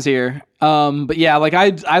 There's games here. But yeah,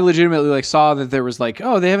 I legitimately saw that there was they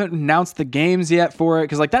haven't announced the games yet for it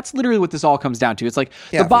because that's literally what this all comes down to. It's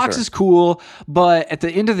the box is cool, but at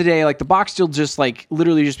the end of the day, the box still just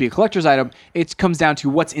literally just be a collector's item. It comes down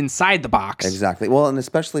to what's inside the box. Exactly. Well, and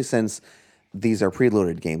especially since these are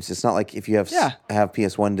preloaded games. It's not like if you have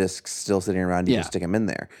PS1 discs still sitting around, you can stick them in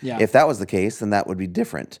there. Yeah. If that was the case, then that would be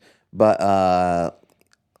different. But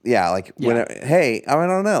hey, I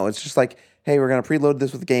don't know. It's just hey, we're going to preload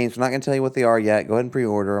this with games. We're not going to tell you what they are yet. Go ahead and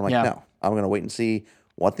pre-order. I'm no, I'm going to wait and see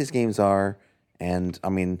what these games are. And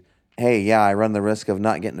hey, I run the risk of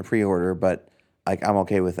not getting a pre-order, but like I'm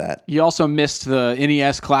okay with that. You also missed the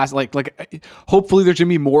NES Classic. Like, hopefully there's gonna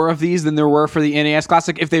be more of these than there were for the NES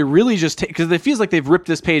Classic. If they really just take, because it feels like they've ripped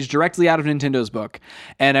this page directly out of Nintendo's book,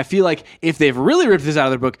 and I feel like if they've really ripped this out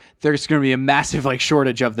of their book, there's gonna be a massive like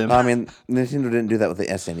shortage of them. I mean, Nintendo didn't do that with the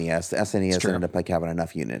SNES. The SNES ended up like having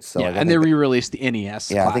enough units. So yeah, like, and they re-released the NES.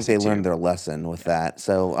 yeah, I think they Classic, learned their lesson with that.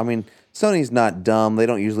 So I mean, Sony's not dumb. They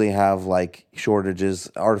don't usually have like shortages,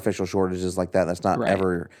 artificial shortages like that. That's not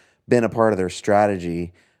ever been a part of their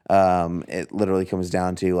strategy. It literally comes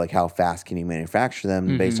down to like how fast can you manufacture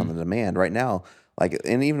them based on the demand right now. Like,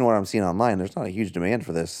 and even what I'm seeing online, there's not a huge demand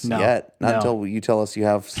for this yet. Not until you tell us you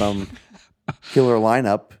have some killer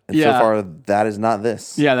lineup. And so far, that is not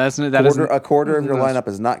this. Yeah, a quarter of your lineup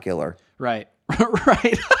is not killer. Right.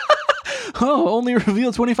 Right. Oh, only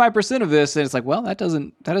reveal 25% of this, and it's like, well, that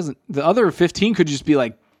doesn't. The other 15 could just be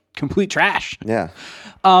like complete trash. Yeah.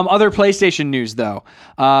 Other PlayStation news, though.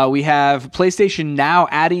 We have PlayStation Now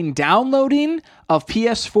adding downloading of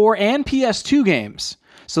PS4 and PS2 games.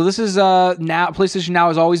 So this is now PlayStation Now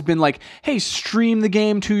has always been like, hey, stream the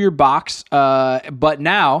game to your box. But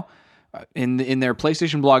now, in their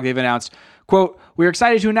PlayStation blog, they've announced, quote, we're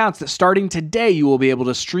excited to announce that starting today, you will be able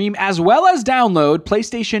to stream as well as download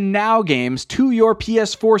PlayStation Now games to your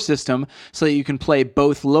PS4 system so that you can play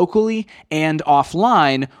both locally and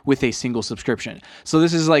offline with a single subscription. So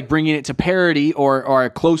this is like bringing it to parity or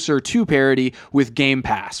closer to parity with Game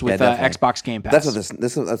Pass, with Xbox Game Pass. That's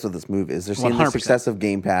what this move is. They're seeing 100%. The success of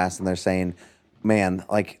Game Pass, and they're saying, man,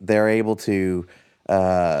 like they're able to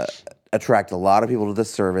attract a lot of people to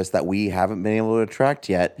this service that we haven't been able to attract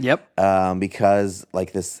yet. Yep. Because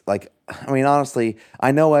like this, like, I mean, honestly,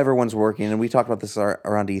 I know everyone's working, and we talked about this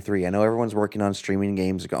around E3. I know everyone's working on streaming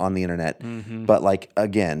games on the internet, but like,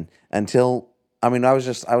 again, I was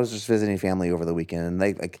just visiting family over the weekend,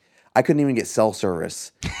 and I couldn't even get cell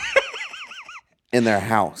service in their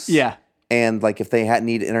house. Yeah. And like, if they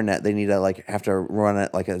need internet, they need to like have to run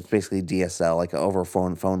it like it's basically DSL, like over a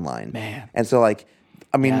phone line. Man. And so like,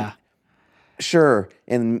 I mean, sure,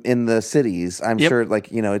 in the cities, I'm sure,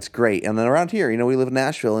 like, you know, it's great. And then around here, you know, we live in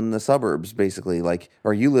Nashville in the suburbs, basically, like,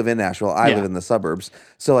 or you live in Nashville, I live in the suburbs.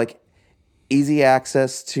 So, like, easy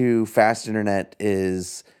access to fast internet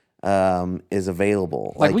is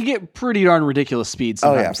available. Like we get pretty darn ridiculous speed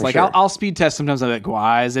sometimes. Oh, yeah, for like sure. I'll speed test sometimes. I'm like,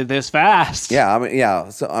 why is it this fast? Yeah, I mean, yeah.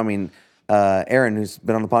 So, I mean, Aaron, who's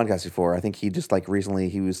been on the podcast before, I think he just like recently,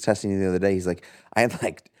 he was testing the other day. He's like, I had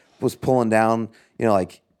like was pulling down, you know,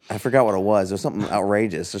 like, I forgot what it was. It was something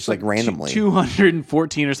outrageous, just like randomly.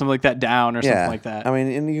 214 or something like that down or something like that. I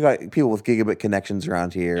mean, and you got people with gigabit connections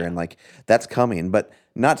around here, and like that's coming, but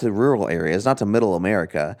not to rural areas, not to middle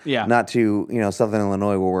America, not to, you know, Southern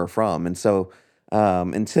Illinois where we're from. And so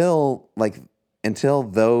until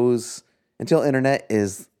internet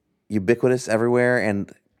is ubiquitous everywhere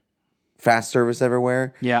and fast service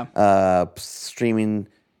everywhere, streaming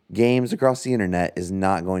games across the internet is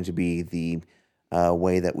not going to be the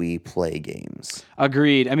way that we play games.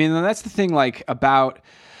 Agreed. I mean, that's the thing, like, about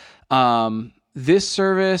this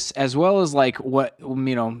service, as well as like what,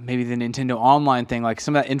 you know, maybe the Nintendo Online thing, like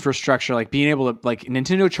some of that infrastructure, like being able to, like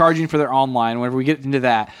Nintendo charging for their online, whenever we get into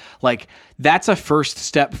that, like that's a first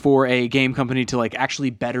step for a game company to like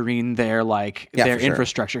actually bettering their their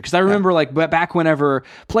infrastructure. Because I remember like back whenever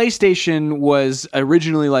PlayStation was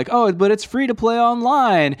originally like, oh, but it's free to play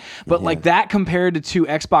online, but like that compared to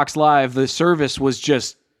Xbox Live, the service was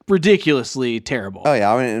just ridiculously terrible. Oh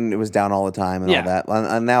yeah, I mean, it was down all the time and all that.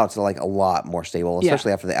 And now it's like a lot more stable,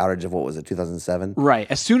 especially after the outage of what was it, 2007? Right.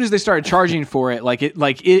 As soon as they started charging for it,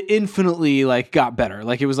 it infinitely like got better.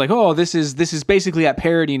 Like it was like, oh, this is basically at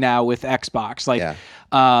parity now with Xbox. Like,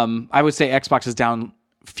 I would say Xbox is down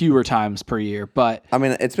fewer times per year, but I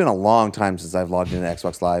mean, it's been a long time since I've logged into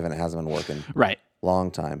Xbox Live and it hasn't been working. Right.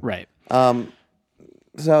 Long time. Right.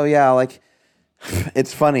 So yeah, like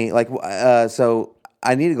it's funny. Like so.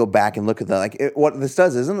 I need to go back and look at that. What this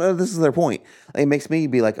does isn't this is their point. It makes me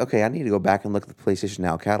be like, okay, I need to go back and look at the PlayStation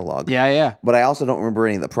Now catalog. Yeah. But I also don't remember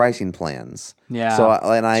any of the pricing plans. Yeah. So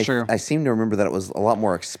I seem to remember that it was a lot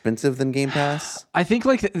more expensive than Game Pass. I think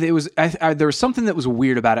like it was. There was something that was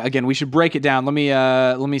weird about it. Again, we should break it down. Let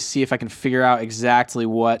me see if I can figure out exactly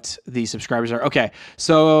what the subscribers are. Okay,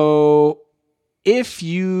 so if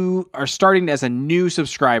you are starting as a new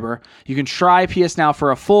subscriber, you can try PS Now for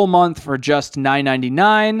a full month for just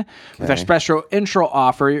 $9.99 with our special intro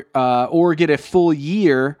offer, or get a full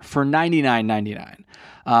year for $99.99.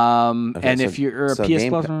 And if you're a PS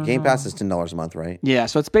Plus, Game Pass is $10 a month, right? Yeah,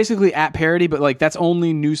 so it's basically at parity, but like that's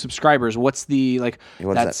only new subscribers. What's the like?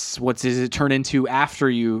 What does it turn into after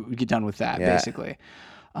you get done with that? Basically,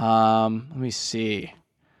 let me see.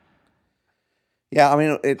 Yeah, I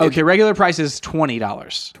mean, Okay, regular price is $20.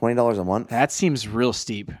 $20 a month. That seems real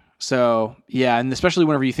steep. So yeah, and especially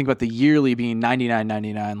whenever you think about the yearly being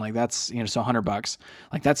 $99.99, like that's so $100,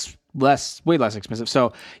 like that's way less expensive.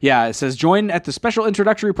 So yeah, it says join at the special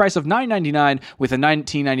introductory price of $9.99 with a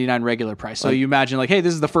 $19.99 regular price. So you imagine like, hey,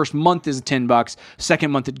 this is the first month is $10,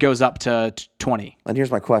 second month it goes up to $20. And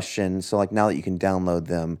here's my question: so like now that you can download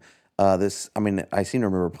them, I seem to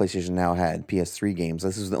remember PlayStation Now had PS3 games.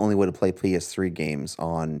 This is the only way to play PS3 games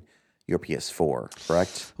on your PS4,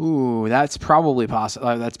 correct? Ooh, that's probably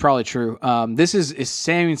possible. That's probably true. This is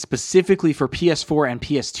saying specifically for PS4 and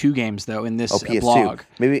PS2 games, though. In this PS2. blog,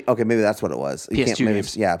 maybe that's what it was. You PS2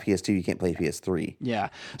 games. Yeah, PS2. You can't play PS3. Yeah.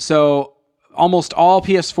 So almost all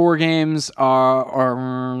PS4 games are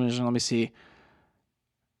let me see,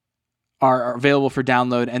 are available for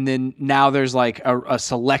download, and then now there's like a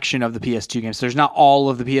selection of the PS2 games. There's not all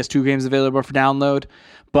of the PS2 games available for download,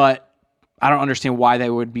 but I don't understand why they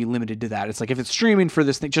would be limited to that. It's like, if it's streaming for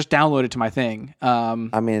this thing, just download it to my thing. I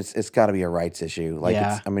mean, it's got to be a rights issue. Like,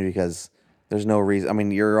 yeah. Because there's no reason. I mean,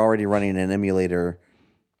 you're already running an emulator.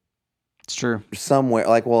 It's true. Somewhere,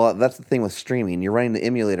 like, well, that's the thing with streaming. You're running the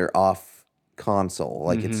emulator off console,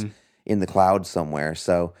 like it's in the cloud somewhere.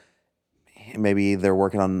 So maybe they're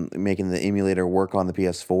working on making the emulator work on the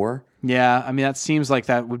PS4. Yeah, I mean, that seems like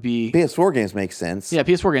that would be... PS4 games make sense. Yeah,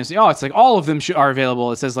 PS4 games. Oh, it's like all of them are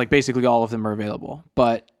available. It says like basically all of them are available,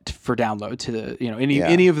 but for download to the,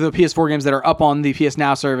 any of the PS4 games that are up on the PS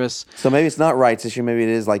Now service. So maybe it's not rights issue. Maybe it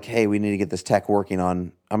is like, hey, we need to get this tech working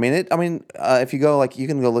on... if you go, like, you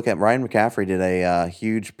can go look at... Ryan McCaffrey did a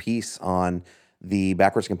huge piece on the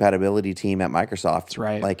backwards compatibility team at Microsoft. That's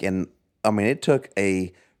right. Like, and I mean, it took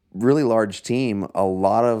a really large team, a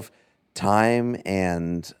lot of time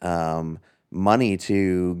and money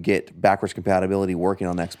to get backwards compatibility working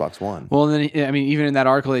on Xbox One. Well, then, I mean, even in that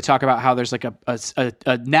article, they talk about how there's like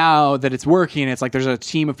a now that it's working, it's like there's a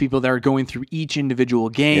team of people that are going through each individual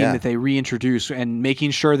game that they reintroduce and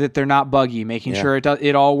making sure that they're not buggy, making sure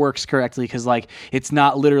it all works correctly. Cause like, it's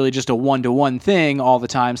not literally just a one-to-one thing all the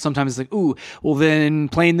time. Sometimes it's like, ooh, well then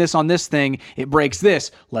playing this on this thing, it breaks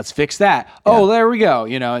this. Let's fix that. Oh, there we go.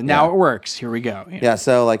 Now it works. Here we go. Yeah.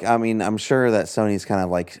 So like, I mean, I'm sure that Sony's kind of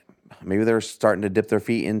like, maybe they're starting to dip their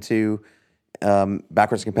feet into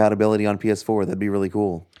backwards compatibility on PS4. That'd be really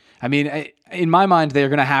cool. I mean, in my mind, they're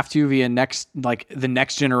going to have to via the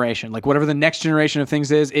next generation, like whatever the next generation of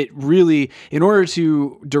things is. It really, in order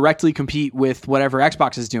to directly compete with whatever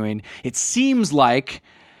Xbox is doing, it seems like,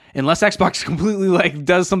 unless Xbox completely like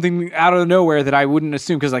does something out of nowhere that I wouldn't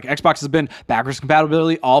assume, because like Xbox has been backwards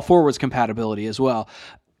compatibility, all forwards compatibility as well.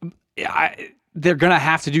 They're going to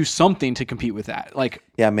have to do something to compete with that. Like,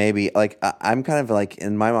 yeah, maybe. Like, I'm kind of like,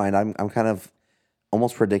 in my mind, I'm kind of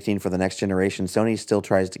almost predicting for the next generation. Sony still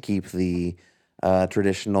tries to keep the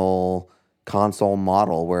traditional console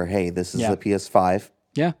model where, hey, this is the PS5.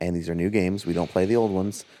 Yeah. And these are new games. We don't play the old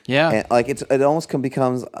ones. Yeah. And like, it almost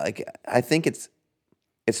becomes like, I think it's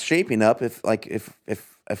shaping up if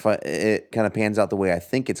it kind of pans out the way I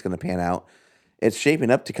think it's going to pan out. It's shaping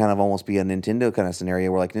up to kind of almost be a Nintendo kind of scenario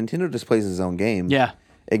where like Nintendo just plays its own game,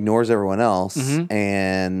 ignores everyone else,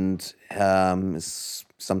 and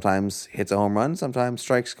sometimes hits a home run, sometimes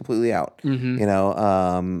strikes completely out.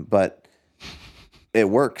 But it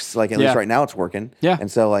works. Like at least right now, it's working. Yeah, and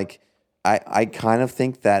so like I kind of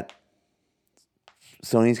think that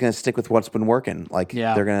Sony's going to stick with what's been working. Like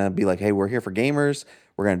they're going to be like, hey, we're here for gamers.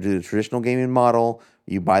 We're going to do the traditional gaming model.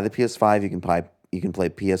 You buy the PS5, you can play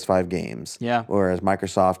PS5 games. Yeah. Whereas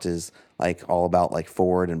Microsoft is like all about like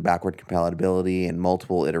forward and backward compatibility and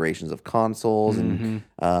multiple iterations of consoles, and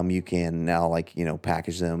you can now like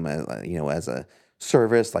package them as a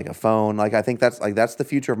service, like a phone. Like I think that's the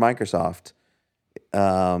future of Microsoft.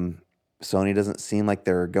 Sony doesn't seem like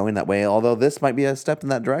they're going that way, although this might be a step in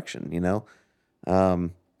that direction.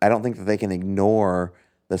 I don't think that they can ignore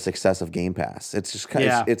the success of Game Pass. It's just kind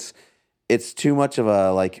of, it's too much of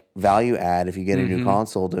a like value add if you get a new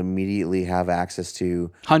console to immediately have access to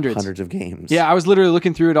hundreds of games. Yeah, I was literally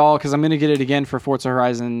looking through it all because I'm going to get it again for Forza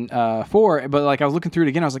Horizon 4. But like I was looking through it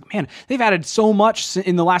again, I was like, man, they've added so much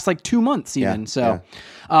in the last like 2 months even.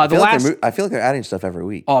 I feel like they're adding stuff every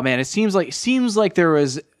week. Oh man, it seems like there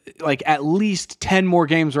was like at least 10 more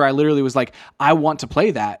games where I literally was like, I want to play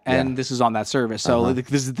that, and this is on that service. So like,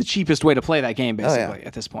 this is the cheapest way to play that game basically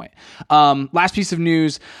at this point. Last piece of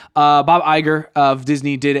news, Bob Iger of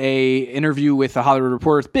Disney did a interview with the Hollywood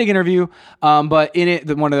Reporter, big interview. But in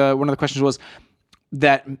it, one of the questions was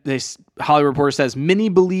that this Hollywood Reporter says many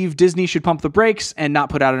believe Disney should pump the brakes and not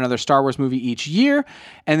put out another Star Wars movie each year.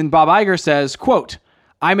 And then Bob Iger says, quote,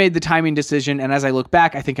 I made the timing decision, and as I look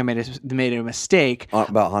back, I think I made a mistake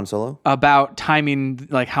About Han Solo? about timing,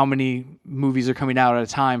 like how many movies are coming out at a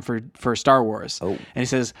time for Star Wars. Oh. And he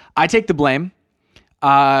says, I take the blame.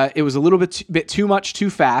 It was a little bit too much too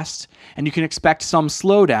fast, and you can expect some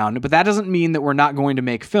slowdown, but that doesn't mean that we're not going to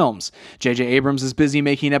make films. J.J. Abrams is busy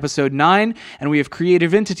making episode 9, and we have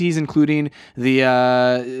creative entities, including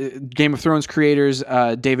the Game of Thrones creators,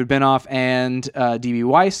 David Benioff and D.B.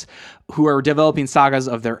 Weiss, who are developing sagas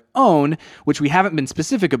of their own, which we haven't been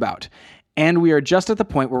specific about. And we are just at the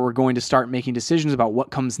point where we're going to start making decisions about what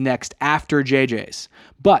comes next after JJ's.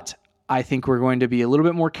 But I think we're going to be a little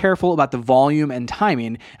bit more careful about the volume and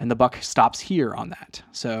timing, and the buck stops here on that.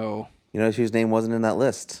 So, You know whose name wasn't in that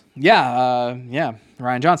list? yeah,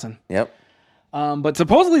 Ryan Johnson. Yep. But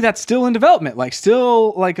supposedly that's still in development. Like,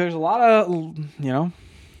 still, like, there's a lot of,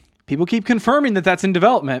 people keep confirming that that's in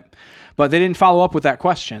development, but they didn't follow up with that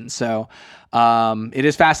question. So, it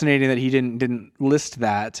is fascinating that he didn't list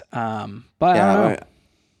that. But I don't know.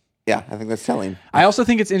 Yeah, I think that's telling. I also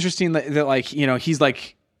think it's interesting that like, he's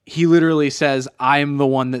like, he literally says, I'm the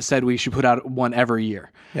one that said we should put out one every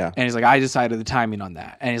year. Yeah. And he's like, I decided the timing on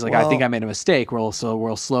that. And he's like, I think I made a mistake. We'll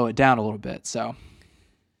slow it down a little bit. So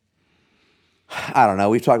I don't know.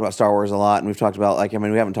 We've talked about Star Wars a lot, and we've talked about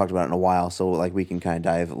we haven't talked about it in a while, so like we can kind of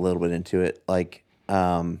dive a little bit into it. Like,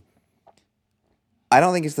 I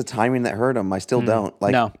don't think it's the timing that hurt him. I still don't.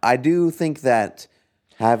 Like, No. I do think that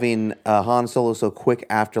having Han Solo so quick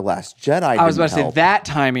after Last Jedi, I was about to say help. that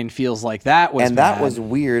timing feels like that was And bad. that was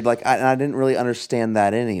weird. Like, I didn't really understand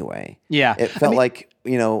that anyway. Yeah. It felt like, I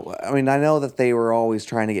know that they were always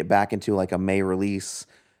trying to get back into like a May release,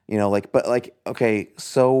 okay,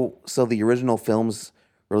 so the original film's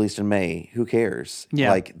released in May. Who cares?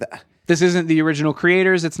 Yeah. This isn't the original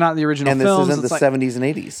creators. It's not the original and films. this isn't It's the like, 70s and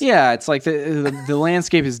 80s. Yeah. It's like the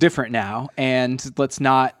landscape is different now, and let's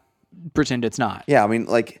not pretend it's not. Yeah, I mean,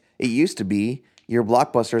 like, it used to be your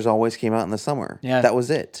blockbusters always came out in the summer. Yeah. That was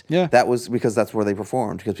it. Yeah. That was because that's where they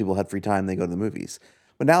performed, because people had free time, they go to the movies.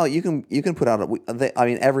 But now you can put out,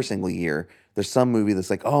 every single year, there's some movie that's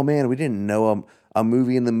like, oh man, we didn't know a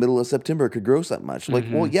movie in the middle of September could gross that much. Like,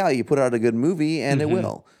 well, yeah, you put out a good movie and it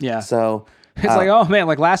will. Yeah. So It's like, oh man,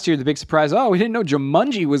 like last year, the big surprise. Oh, we didn't know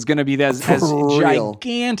Jumanji was going to be as real.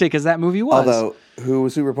 gigantic as that movie was. Although, who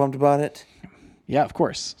was super pumped about it? Yeah, of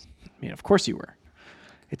course. I mean, of course you were.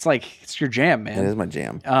 It's like, it's your jam, man. It is my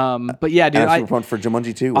jam. But yeah, dude, And I'm super pumped for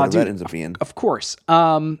Jumanji 2, whatever that ends up being. Of course.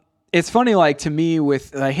 It's funny, like, to me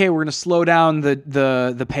with like, hey, we're going to slow down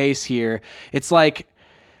the pace here. It's like,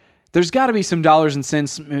 there's got to be some dollars and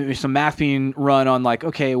cents, some math being run on like,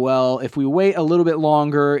 okay, well, if we wait a little bit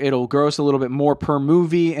longer, it'll gross a little bit more per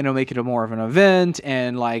movie and it'll make it a more of an event.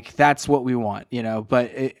 And like, that's what we want,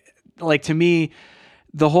 but like, to me,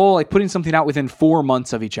 the whole like putting something out within 4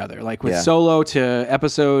 months of each other, like with Solo to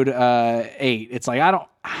episode 8, it's like,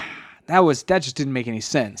 that just didn't make any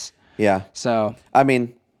sense. Yeah. So, I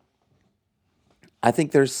mean, I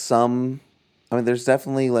think there's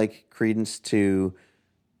definitely like credence to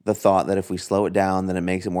the thought that if we slow it down, then it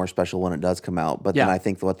makes it more special when it does come out. But then I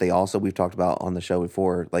think what we've talked about on the show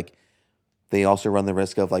before, like they also run the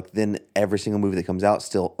risk of like, then every single movie that comes out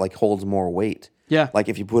still like holds more weight. Yeah. Like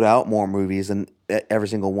if you put out more movies, and every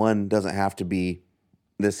single one doesn't have to be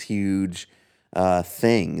this huge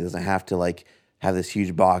thing. It doesn't have to like have this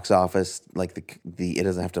huge box office. Like it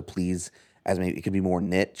doesn't have to please as many. It could be more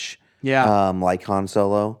niche. Yeah. Like Han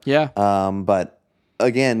Solo. Yeah. But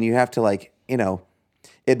again, you have to like,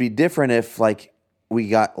 it'd be different if like we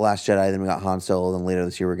got Last Jedi, then we got Han Solo, then later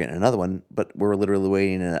this year we're getting another one. But we're literally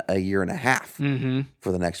waiting a year and a half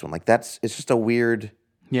for the next one. Like it's just a weird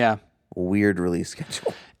release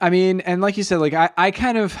schedule. I mean, and like you said, like I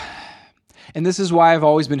kind of, and this is why I've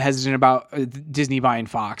always been hesitant about Disney buying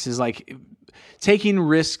Fox, is like taking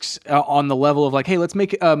risks on the level of like, hey, let's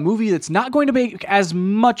make a movie that's not going to make as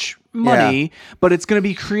much money, but it's going to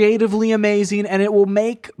be creatively amazing and it will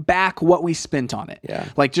make back what we spent on it. Yeah.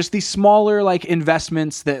 Like just these smaller like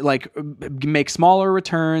investments that like make smaller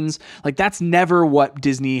returns. Like that's never what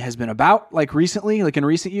Disney has been about. Like recently, like in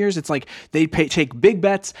recent years, it's like they take big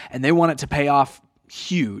bets and they want it to pay off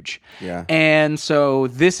huge. Yeah. And so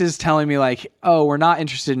this is telling me like, oh, we're not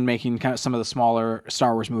interested in making kind of some of the smaller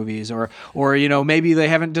Star Wars movies, or maybe they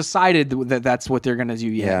haven't decided that that's what they're going to do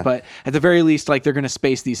yet. Yeah. But at the very least, like they're going to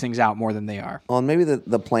space these things out more than they are. Well, and maybe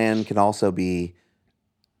the plan can also be,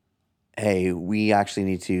 hey, we actually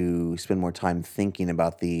need to spend more time thinking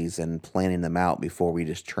about these and planning them out before we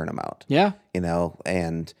just churn them out. Yeah.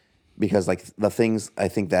 And because like the things I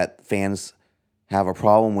think that fans have a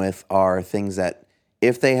problem with are things that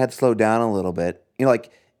if they had slowed down a little bit, like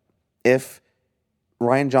if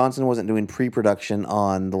Ryan Johnson wasn't doing pre-production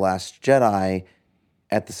on The Last Jedi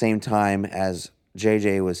at the same time as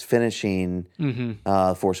JJ was finishing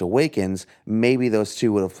Force Awakens, maybe those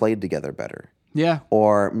two would have played together better. Yeah.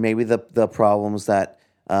 Or maybe the problems that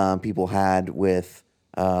people had with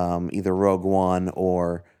either Rogue One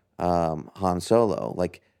or Han Solo,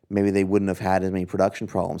 like maybe they wouldn't have had as many production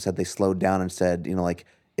problems had they slowed down and said, like,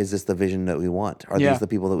 is this the vision that we want? Are these the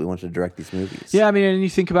people that we want to direct these movies? Yeah, I mean, and you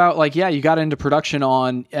think about, like, you got into production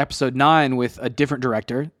on Episode 9 with a different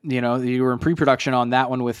director. You were in pre-production on that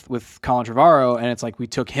one with Colin Trevorrow, and it's like we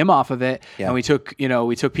took him off of it, and we took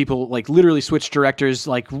people, like, literally switched directors,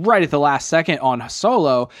 like, right at the last second on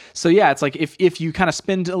Solo. So, yeah, it's like if you kind of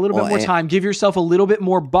spend a little bit more time, give yourself a little bit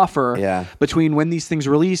more buffer between when these things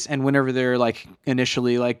release and whenever they're, like,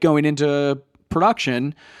 initially, like, going into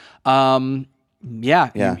production,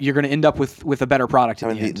 you're going to end up with a better product.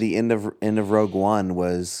 The end of Rogue One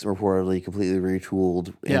was reportedly completely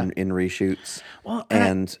retooled in reshoots. Well,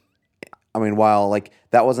 and I mean, while like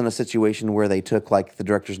that wasn't a situation where they took like the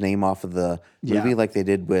director's name off of the movie, like they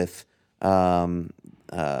did with Han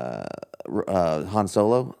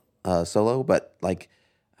Solo, but like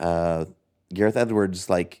Gareth Edwards,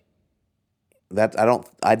 like that.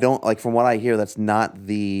 I don't like from what I hear, that's not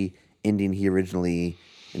the ending he originally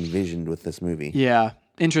envisioned with this movie. Yeah.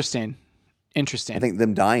 Interesting. I think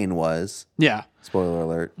them dying was. Yeah. Spoiler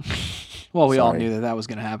alert. Well, we all knew that was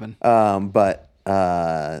going to happen. But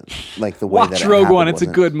like the way Watch that Rogue One. It's a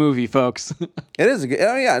good movie, folks. It is a good.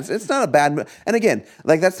 Oh yeah, it's not a bad movie. And again,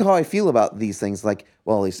 like that's how I feel about these things. Like,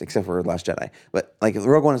 well, at least except for Last Jedi. But like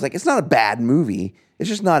Rogue One is like, it's not a bad movie. It's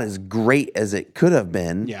just not as great as it could have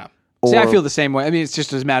been. Yeah. See, I feel the same way. I mean, it's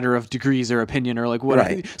just a matter of degrees or opinion or like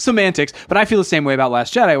what semantics. But I feel the same way about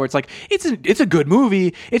Last Jedi, where it's like it's a good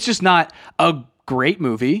movie. It's just not a great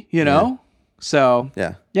movie, Yeah. So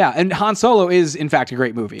yeah. And Han Solo is in fact a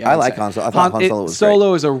great movie. I like Han Solo. I thought Han Solo was Solo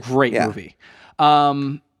great. is a great movie.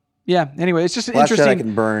 Yeah. Anyway, it's just an Last interesting. Jedi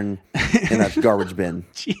can burn in a garbage bin.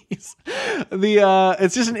 Jeez,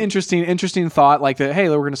 it's just an interesting thought. Like that. Hey,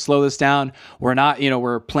 we're going to slow this down. We're not,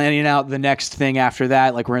 we're planning out the next thing after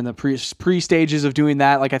that. Like we're in the pre stages of doing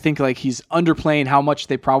that. Like I think like he's underplaying how much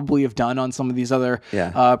they probably have done on some of these other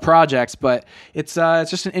projects. But it's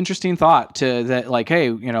just an interesting thought to that. Like,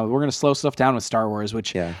 hey, we're going to slow stuff down with Star Wars,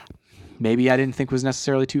 which maybe I didn't think was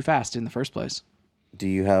necessarily too fast in the first place. Do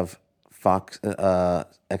you have Fox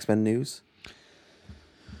X-Men news?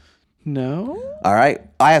 No. All right.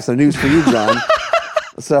 I have some news for you, John.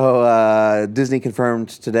 So Disney confirmed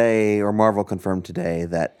today, or Marvel confirmed today,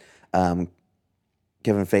 that Kevin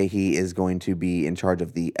Feige is going to be in charge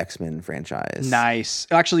of the X-Men franchise. Nice.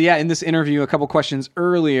 Actually, in this interview, a couple questions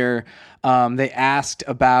earlier, they asked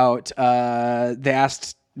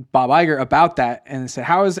Bob Iger about that and said,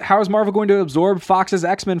 how is Marvel going to absorb Fox's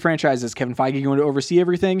X-Men franchises? Kevin Feige going to oversee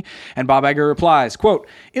everything? And Bob Iger replies, quote,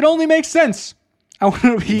 "It only makes sense." I want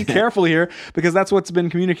to be careful here because that's what's been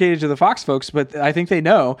communicated to the Fox folks, but I think they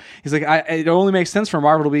know. He's like, it only makes sense for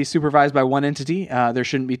Marvel to be supervised by one entity. There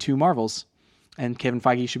shouldn't be two Marvels. And Kevin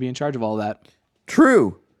Feige should be in charge of all of that.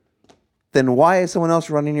 True. Then why is someone else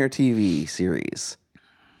running your TV series?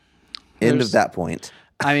 End of that point.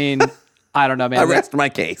 I mean... I don't know, man. I rest my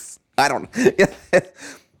case. I don't.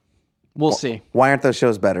 We'll see. Why aren't those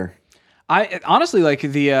shows better? I honestly like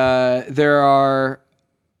there are,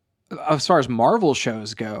 as far as Marvel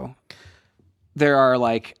shows go, there are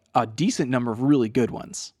like a decent number of really good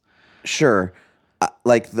ones. Sure, but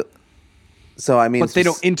they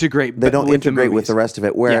don't integrate. They don't integrate with the rest of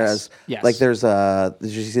it. Whereas, yes. like, there's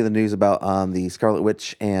did you see the news about the Scarlet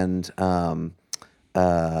Witch and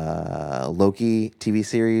Loki TV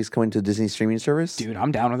series coming to Disney streaming service? Dude,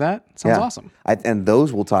 I'm down with that. Sounds awesome. And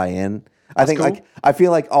those will tie in. I think cool. I feel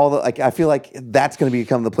like that's going to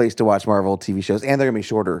become the place to watch Marvel TV shows, and they're going to be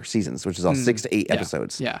shorter seasons, which is all 6 to 8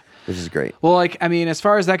 episodes. Yeah, which is great. Well, as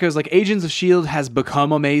far as that goes, Agents of S.H.I.E.L.D. has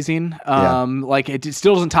become amazing. It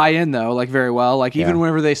still doesn't tie in though, very well. Even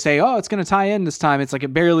whenever they say, "Oh, it's going to tie in this time," it's like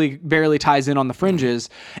it barely ties in on the fringes.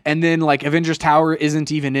 And then Avengers Tower isn't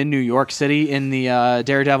even in New York City in the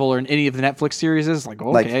Daredevil or in any of the Netflix series. It's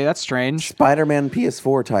that's strange. Spider-Man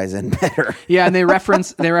PS4 ties in better. Yeah, and they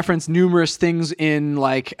reference numerous things in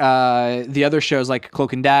the other shows like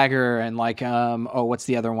Cloak and Dagger and what's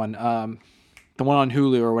the other one? The one on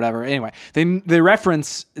Hulu or whatever. Anyway, they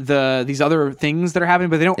reference these other things that are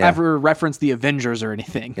happening, but they don't ever reference the Avengers or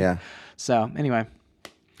anything. Yeah. So anyway,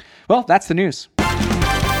 well, that's the news.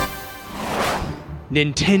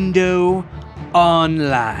 Nintendo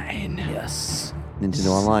Online. Yes. Nintendo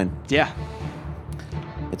Online. Yeah.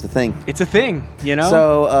 It's a thing. It's a thing, you know?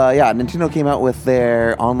 So, yeah, Nintendo came out with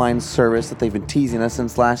their online service that they've been teasing us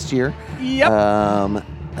since last year. Yep.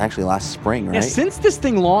 Actually, last spring, right? Yeah, since this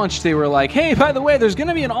thing launched, they were like, hey, by the way, there's going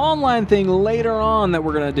to be an online thing later on that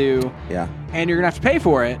we're going to do. Yeah. And you're going to have to pay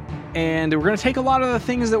for it. And we're going to take a lot of the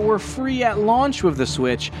things that were free at launch with the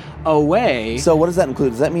Switch away. So what does that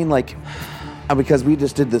include? Does that mean, like, because we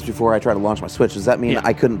just did this before I tried to launch my Switch, does that mean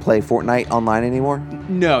I couldn't play Fortnite online anymore?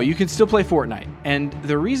 No, you can still play Fortnite. And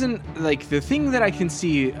the reason, like, the thing that I can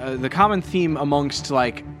see, the common theme amongst,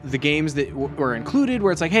 like, the games that were included,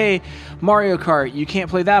 where it's like, hey, Mario Kart, you can't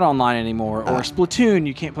play that online anymore, or Splatoon,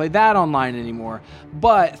 you can't play that online anymore.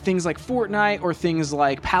 But things like Fortnite, or things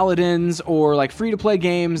like Paladins, or, like, free-to-play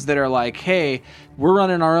games that are like, hey, we're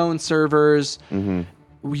running our own servers,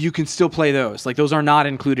 you can still play those. Like, those are not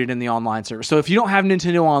included in the online server. So if you don't have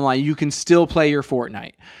Nintendo Online, you can still play your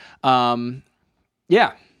Fortnite.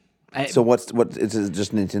 Yeah. So what is it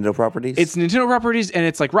just Nintendo properties? It's Nintendo properties, and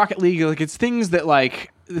it's like Rocket League. Like, it's things that,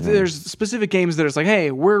 like, there's specific games that it's like, hey,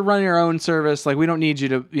 we're running our own service. Like, we don't need you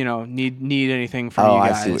to, need anything from you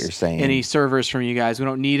guys. I see what you're saying. Any servers from you guys. We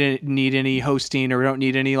don't need any hosting, or we don't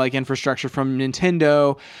need any, like, infrastructure from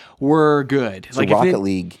Nintendo. We're good. So like, Rocket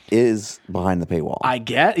League is behind the paywall. I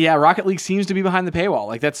get, yeah. Rocket League seems to be behind the paywall.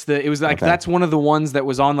 Like, that's one of the ones that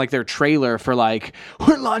was on, like, their trailer for, like,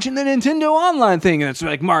 we're launching the Nintendo Online thing, and it's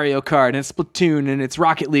like Mario Kart, and it's Splatoon, and it's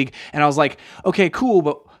Rocket League, and I was like, okay, cool,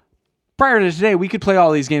 but prior to today, we could play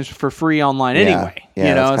all these games for free online anyway.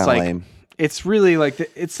 Yeah, it's like lame. It's really like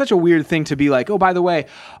it's such a weird thing to be like, oh, by the way,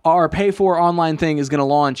 our pay for online thing is going to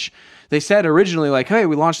launch. They said originally, like, hey,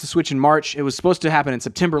 we launched the Switch in March. It was supposed to happen in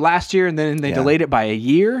September last year, and then they delayed it by a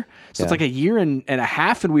year. So it's like a year and a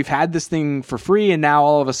half, and we've had this thing for free, and now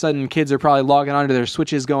all of a sudden kids are probably logging onto their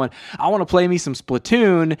Switches going, I want to play me some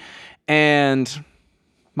Splatoon, and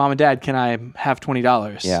Mom and Dad, can I have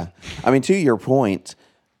 $20? Yeah. I mean, to your point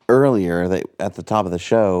earlier, that at the top of the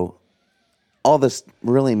show, all this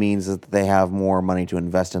really means that they have more money to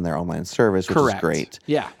invest in their online service, which is great.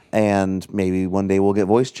 Yeah. And maybe one day we'll get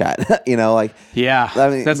voice chat, like. Yeah, I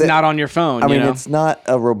mean, that's not on your phone. I mean, it's not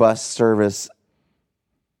a robust service,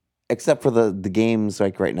 except for the games,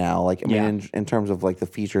 like, right now. Like, I mean, in terms of, like, the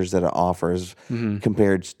features that it offers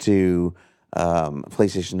compared to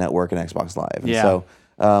PlayStation Network and Xbox Live. And so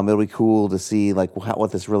it'll be cool to see, like,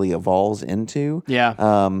 what this really evolves into.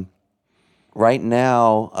 Yeah. Right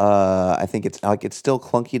now, I think it's still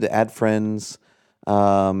clunky to add friends.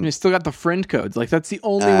 You still got the friend codes. Like, that's the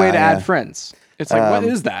only way to add friends. It's like, what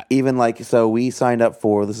is that? Even, like, so we signed up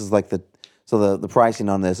for, this is like the pricing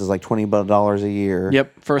on this is like $20 a year.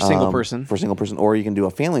 Yep, for a single person. For a single person. Or you can do a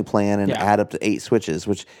family plan and add up to 8 Switches,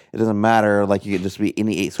 which it doesn't matter. Like, you could just be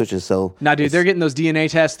any 8 Switches. So now, dude, they're getting those DNA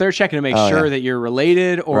tests. They're checking to make sure that you're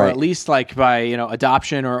related, or at least, like, by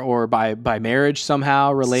adoption or by marriage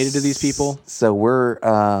somehow related to these people. So we're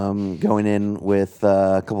going in with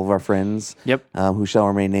a couple of our friends. Yep. Who shall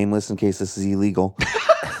remain nameless in case this is illegal.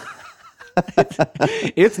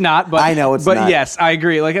 It's not, but I know it's not. But yes, I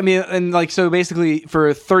agree. Like, I mean, and like, so basically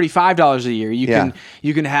for $35 a year,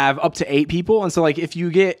 you can have up to 8 people. And so, like, if you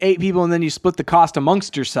get 8 people and then you split the cost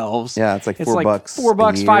amongst yourselves, it's like $4.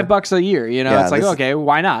 $4, $5 a year. It's like, okay,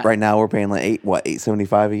 why not? Right now we're paying like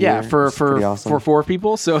 $8.75 a year. Yeah, for 4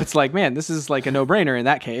 people. So it's like, man, this is like a no brainer in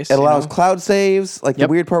that case. It allows cloud saves. Like, the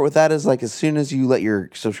weird part with that is, like, as soon as you let your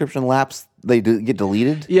subscription lapse, they get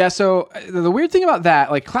deleted. Yeah, so the weird thing about that,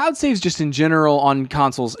 like, cloud saves just in general on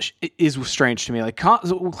consoles is strange to me. Like,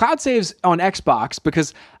 cloud saves on Xbox,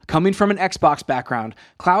 because coming from an Xbox background,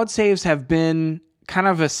 cloud saves have been kind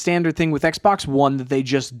of a standard thing with Xbox One that they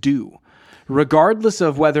just do, regardless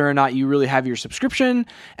of whether or not you really have your subscription.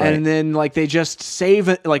 And then, like, they just save,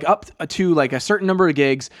 like, up to, like, a certain number of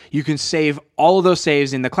gigs. You can save all of those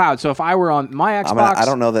saves in the cloud. So if I were on my Xbox, I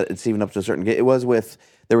don't know that it's even up to a certain gig. It was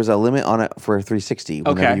there was a limit on it for 360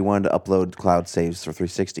 whenever you wanted to upload cloud saves for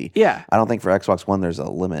 360. Yeah. I don't think for Xbox One there's a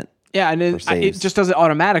limit. Yeah, and it just does it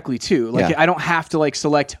automatically too. Like, I don't have to, like,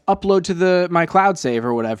 select upload to my cloud save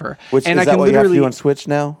or whatever. Which and is I that can what literally, you have to do on Switch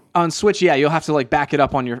now? On Switch, yeah, you'll have to, like, back it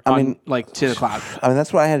up on your, to the cloud. I mean,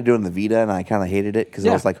 that's what I had to do on the Vita, and I kind of hated it because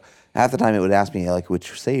it was like, half the time it would ask me, like,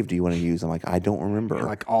 which save do you want to use? I'm like, I don't remember.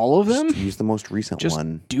 Like, all of them? Just use the most recent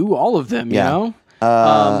one. Just do all of them, you know?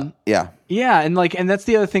 Yeah, and that's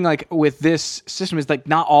the other thing, like, with this system is, like,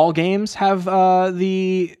 not all games have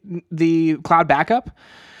the cloud backup.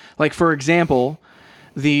 Like, for example,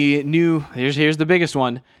 the new here's the biggest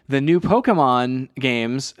one. The new Pokemon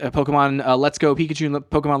games, Pokemon Let's Go Pikachu and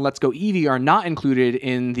Pokemon Let's Go Eevee, are not included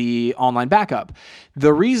in the online backup.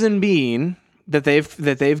 The reason being that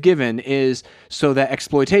they've given is so that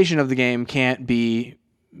exploitation of the game can't be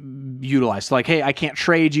utilize. So like, hey, I can't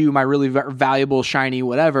trade you my really valuable, shiny,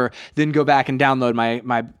 whatever, then go back and download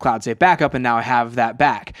my cloud save backup, and now I have that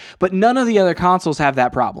back. But none of the other consoles have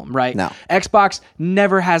that problem, right? No. Xbox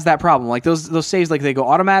never has that problem. Like those saves, like they go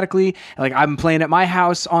automatically. Like I'm playing at my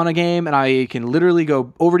house on a game, and I can literally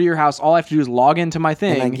go over to your house. All I have to do is log into my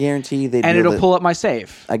thing, And I guarantee it'll pull up my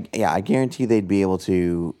save. I guarantee they'd be able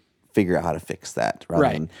to figure out how to fix that.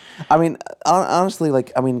 Right. I mean, honestly,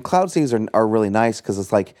 like, I mean, cloud saves are really nice because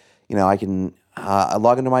it's like, you know, I can I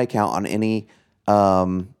log into my account on any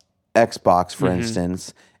Xbox, for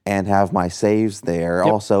instance, and have my saves there.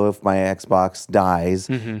 Yep. Also, if my Xbox dies,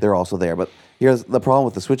 they're also there. But here's the problem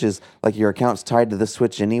with the Switch is, like, your account's tied to the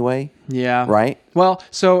Switch anyway. Yeah. Right? Well,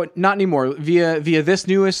 so not anymore. Via this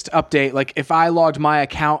newest update, like if I logged my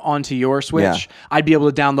account onto your Switch, I'd be able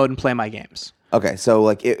to download and play my games. Okay, so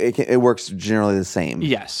like it works generally the same.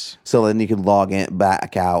 Yes. So then you can log in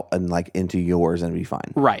back out and like into yours and it'd be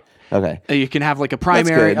fine. Right. Okay. You can have like a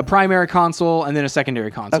good. primary console and then a secondary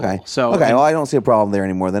console. Okay. So well, I don't see a problem there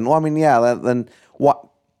anymore. Then, well, I mean, yeah. Then what?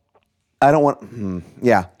 I don't want.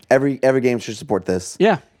 Yeah. Every game should support this.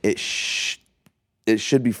 Yeah. It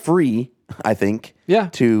should be free, I think. Yeah.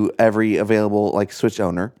 To every available like Switch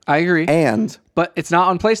owner. I agree. But it's not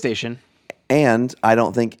on PlayStation. And I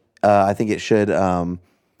don't think. I think it should.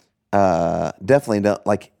 Definitely don't,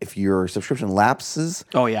 like if your subscription lapses.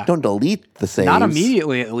 Oh yeah. Don't delete the saves. Not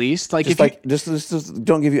immediately, at least. Like just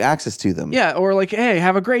don't give you access to them. Yeah, or like, hey,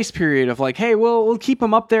 have a grace period of like, hey, we'll keep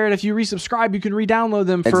them up there, and if you resubscribe, you can re-download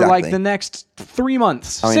them for like the next 3 months,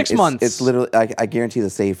 6 months. It's literally, I guarantee the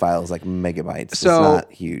save file is like megabytes. So it's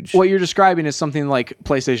not huge. What you're describing is something like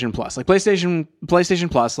PlayStation Plus. Like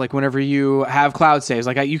PlayStation Plus, like whenever you have cloud saves,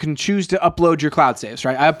 like you can choose to upload your cloud saves,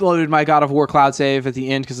 right? I uploaded my God of War cloud save at the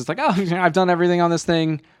end because it's like, oh, I've done everything on this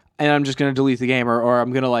thing, and I'm just going to delete the game, or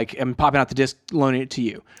I'm going to I'm popping out the disc, loaning it to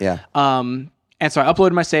you. Yeah. And so I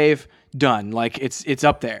uploaded my save, done. Like it's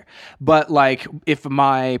up there. But like if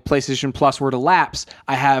my PlayStation Plus were to lapse,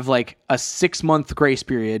 I have like a 6-month grace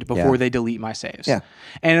period before they delete my saves. Yeah.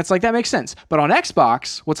 And it's like, that makes sense. But on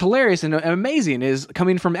Xbox, what's hilarious and amazing is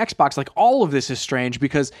coming from Xbox, like all of this is strange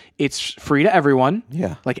because it's free to everyone.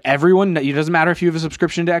 Yeah. Like everyone, it doesn't matter if you have a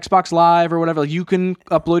subscription to Xbox Live or whatever, like you can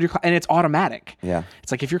upload your, and it's automatic. Yeah.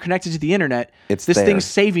 It's like if you're connected to the internet, It's this there. thing's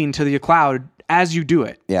saving to the cloud as you do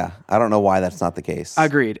it. Yeah. I don't know why that's not the case.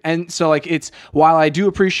 Agreed. And so like it's, while I do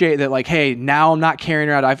appreciate that, like, hey, now I'm not carrying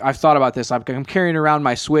around, I've thought about this, I'm carrying around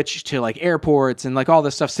my Switch to like airports and like all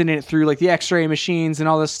this stuff, sending it through like the X-ray machines and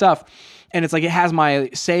all this stuff. And it's like, it has my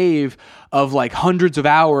save of like hundreds of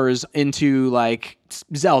hours into like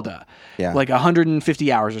Zelda. Yeah. Like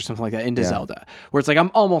 150 hours or something like that into Zelda, where it's like,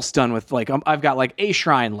 I'm almost done with like, I've got like a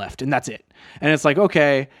shrine left and that's it. And it's like,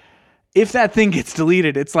 okay, if that thing gets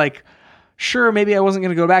deleted, it's like, sure, maybe I wasn't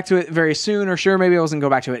going to go back to it very soon, or sure, maybe I wasn't going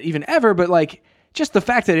to go back to it even ever, but like just the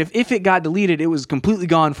fact that if it got deleted, it was completely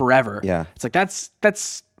gone forever. Yeah. It's like, that's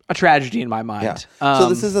a tragedy in my mind. Yeah. So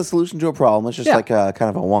this is a solution to a problem. It's just like a kind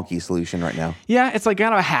of a wonky solution right now. Yeah, it's like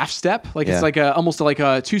kind of a half step. Like it's like almost like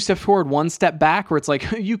a 2 steps forward, 1 step back, where it's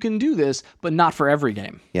like you can do this, but not for every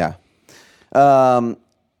game. Yeah.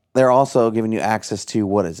 They're also giving you access to,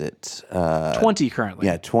 what is it? 20 currently.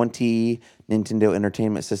 Yeah, 20 Nintendo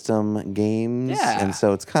Entertainment System games. Yeah. And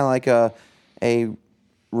so it's kind of like a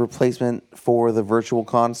replacement for the Virtual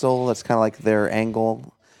Console. That's kind of like their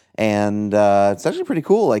angle. And it's actually pretty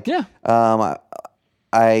cool. Like,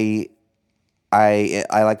 I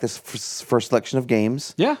like this first selection of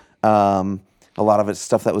games. Yeah. A lot of it's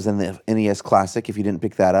stuff that was in the NES Classic, if you didn't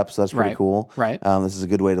pick that up, so that's pretty cool. Right. This is a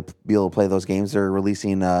good way to be able to play those games. They're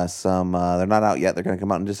releasing some, they're not out yet, they're going to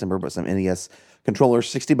come out in December, but some NES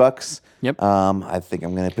controllers, $60. Yep. I think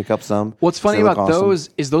I'm going to pick up some. What's funny They look about awesome. those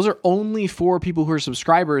is those are only for people who are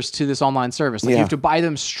subscribers to this online service. Like you have to buy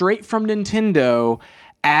them straight from Nintendo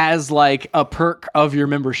as like a perk of your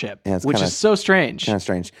membership, which is so strange. Kind of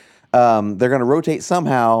strange. They're going to rotate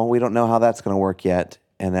somehow. We don't know how that's going to work yet,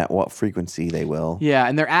 and at what frequency they will. Yeah,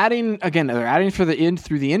 and they're adding for the end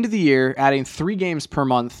through the end of the year, adding 3 games per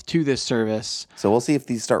month to this service. So we'll see if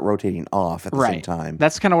these start rotating off at the same time.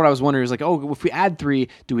 That's kind of what I was wondering. Is like, oh, if we add 3,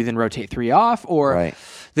 do we then rotate 3 off? Or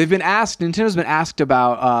Nintendo's been asked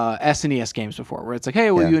about SNES games before, where it's like,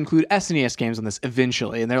 hey, will you include SNES games on this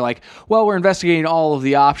eventually? And they're like, well, we're investigating all of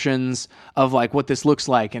the options of like what this looks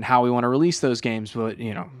like and how we want to release those games, but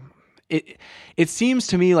you know. It seems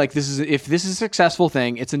to me like if this is a successful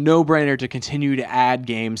thing, it's a no-brainer to continue to add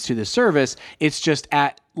games to the service. It's just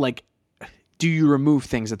do you remove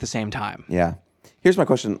things at the same time? Yeah. Here's my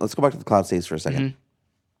question. Let's go back to the cloud saves for a second.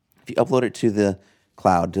 If you upload it to the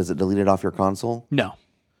cloud, does it delete it off your console? No.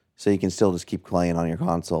 so you can still just keep playing on your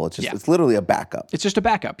console. It's just Yeah. it's literally a backup. It's just a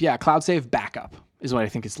backup. Yeah, cloud save backup is what I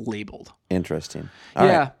think it's labeled. Interesting. All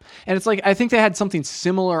Yeah, right. and it's like I think they had something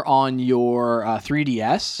similar on your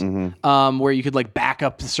 3DS, where you could like back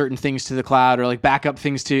up certain things to the cloud, or like back up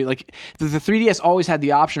things to like the 3DS always had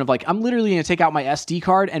the option of like I'm literally going to take out my SD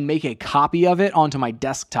card and make a copy of it onto my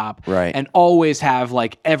desktop, Right. and always have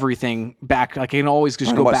like everything back. Like I can always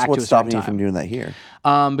just go back to a What's stopping certain you from time. doing that here?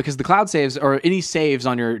 Because the cloud saves or any saves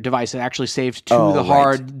on your device, it actually saved to Oh, the right.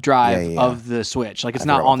 hard drive Yeah, yeah. of the Switch. Like it's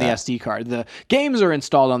not forgot on the about SD card. The games are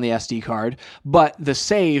installed on the SD card, but the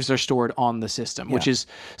saves are stored on the system, which is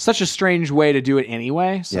such a strange way to do it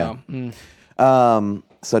anyway. So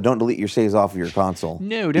So don't delete your saves off of your console.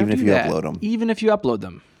 no, don't even do if you that. upload them. Even if you upload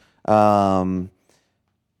them.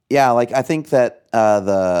 Yeah, like I think that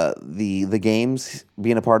the games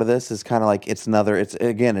being a part of this is kind of like it's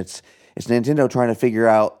Nintendo trying to figure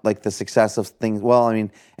out like the success of things. Well, I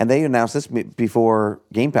mean, and they announced this before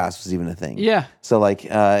Game Pass was even a thing. Yeah. So like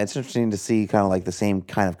it's interesting to see kind of like the same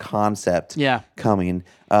kind of concept. Yeah. Coming.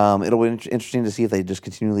 It'll be interesting to see if they just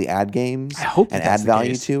continually add games. I hope and that's add the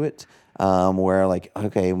value case. to it. Where like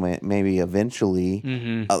okay, maybe eventually,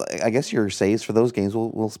 I guess your saves for those games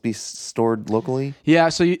will be stored locally. Yeah,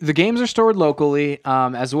 so the games are stored locally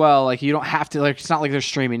as well. Like you don't have to like. It's not like they're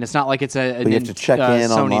streaming. It's not like it's a You have to check in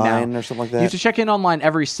Sony online now. or something like that. You have to check in online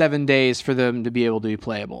every 7 days for them to be able to be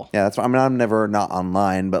playable. Yeah, that's. I mean, I'm never not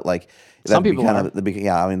online, but like Some that'd people be kind are. of.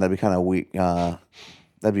 That'd be kind of weak.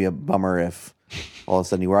 That'd be a bummer if all of a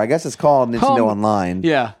sudden you were. I guess it's called Nintendo Online.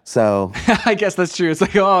 Yeah. So I guess that's true. It's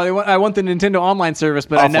like, I want the Nintendo Online service,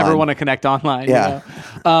 but I never Offline. want to connect online. you Yeah.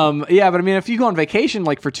 know? Yeah, but I mean, if you go on vacation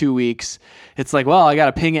like for 2 weeks, it's like, well, I got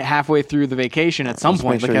to ping it halfway through the vacation at some just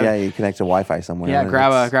point. make sure, Like, you connect to Wi-Fi somewhere. yeah, and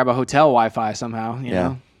grab a hotel Wi-Fi somehow. You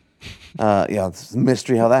Yeah. know? It's a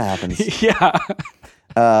mystery how that happens. Yeah.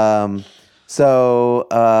 So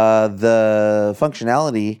the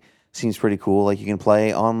functionality seems pretty cool. Like you can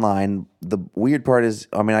play online. The weird part is,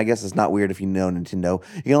 I mean, I guess it's not weird if you know Nintendo.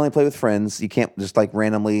 You can only play with friends. You can't just like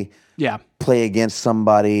randomly Yeah. play against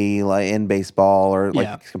somebody like in baseball or like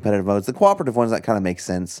Yeah. competitive modes. The cooperative ones that kind of makes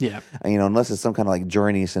sense. Yeah. Unless it's some kind of like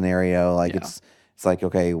journey scenario, like it's like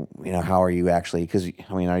okay, how are you actually? Because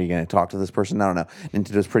I mean, are you going to talk to this person? I don't know.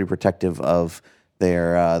 Nintendo's pretty protective of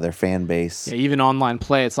their fan base. Yeah, even online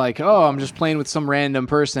play, it's like, oh, I'm just playing with some random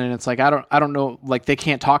person, and it's like I don't know, like they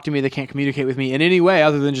can't talk to me, they can't communicate with me in any way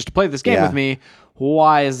other than just to play this game Yeah. with me.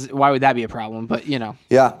 Why would that be a problem? But Yeah.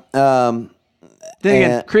 then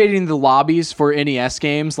again, And- creating the lobbies for NES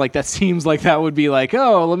games, like that seems like that would be like,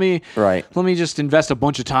 oh, let me just invest a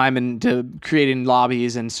bunch of time into creating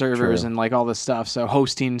lobbies and servers True. and like all this stuff. So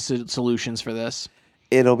hosting solutions for this.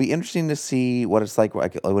 It'll be interesting to see what it's like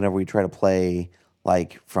whenever we try to play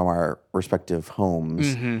like from our respective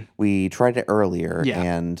homes. We tried it earlier Mm-hmm. Yeah.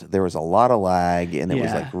 and there was a lot of lag and it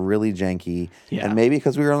was Yeah. like really janky. Yeah. And maybe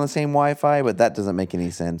because we were on the same Wi-Fi, but that doesn't make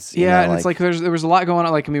any sense. Yeah, and it's like there was a lot going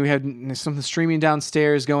on. Like I mean, we had something streaming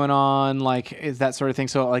downstairs going on, like is that sort of thing.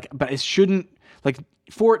 So like, but it shouldn't like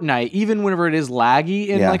Fortnite. Even whenever it is laggy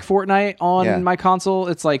in Yeah. like Fortnite on Yeah. my console,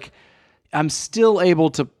 it's like I'm still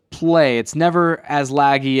able to play. It's never as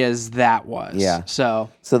laggy as that was. Yeah. So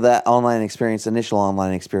that initial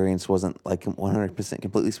online experience wasn't like 100%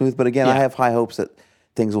 completely smooth. But again, I Yeah. have high hopes that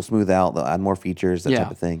things will smooth out. They'll add more features, that Yeah.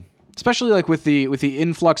 type of thing. especially like with the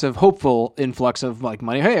hopeful influx of like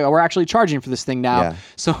money. Hey, we're actually charging for this thing now. Yeah.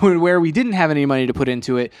 So where we didn't have any money to put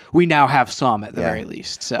into it, we now have some at the Yeah. very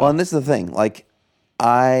least. So Well, and this is the thing. Like,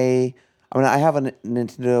 I have a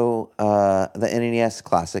Nintendo, the NES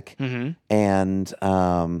Classic, and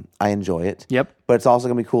I enjoy it. Yep. But it's also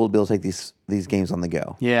gonna be cool to be able to take these games on the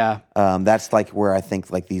go. yeah. That's like where I think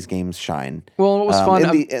like these games shine. Well, what was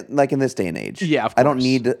fun? Like in this day and age. Yeah, of I don't course.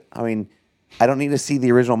 need to. I mean, I don't need to see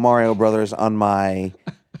the original Mario Brothers on my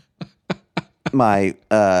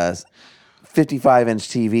 55-inch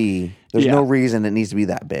TV. There's Yeah. no reason it needs to be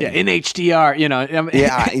that big. Yeah, in HDR,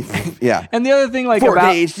 Yeah, yeah. And the other thing, like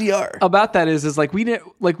 4K HDR. about that is like we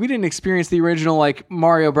didn't experience the original like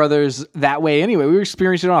Mario Brothers that way anyway. We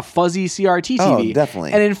experienced it on a fuzzy CRT TV. Oh,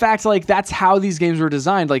 definitely. And in fact, like that's how these games were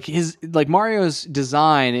designed. Like Mario's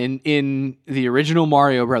design in the original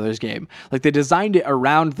Mario Brothers game, like they designed it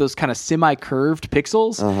around those kind of semi-curved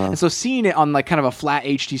pixels. And so seeing it on like kind of a flat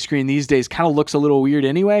HD screen these days kind of looks a little weird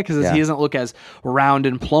anyway because Yeah. he doesn't look as round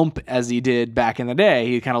and plump as he did back in the day.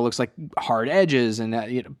 He kind of looks like hard edges and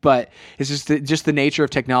but it's just the nature of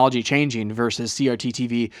technology changing versus CRT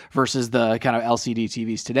TV versus the kind of LCD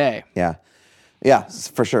TVs today. Yeah,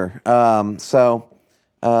 for sure. So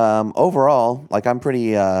overall, like I'm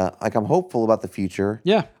pretty, like I'm hopeful about the future.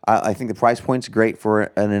 Yeah. I think the price point's great for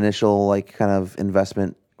an initial like kind of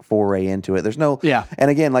investment foray into it. There's no, Yeah.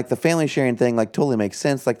 And again, like the family sharing thing, like totally makes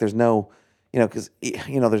sense. Like there's no, because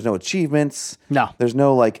there's no achievements. No. There's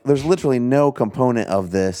no there's literally no component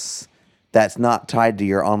of this that's not tied to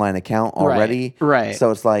your online account already. Right.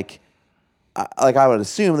 So it's like I would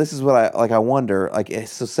assume this is what I wonder. Like,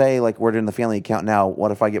 so say like we're doing the family account now.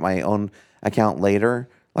 What if I get my own account later?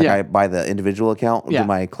 Like Yeah. I buy the individual account, Yeah. do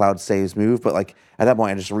my cloud saves move, but like at that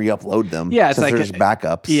point I just re-upload them. Yeah, it's since like they're just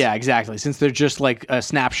backups. Yeah, exactly. Since they're just like a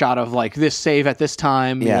snapshot of like this save at this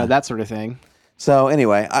time, Yeah. that sort of thing. So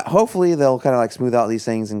anyway, hopefully they'll kind of like smooth out these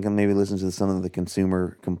things and can maybe listen to some of the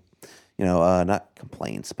consumer, not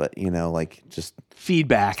complaints, but like just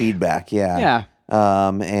Feedback. Yeah. Yeah.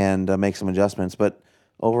 And make some adjustments. But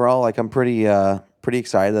overall, like I'm pretty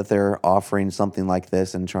excited that they're offering something like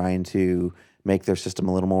this and trying to make their system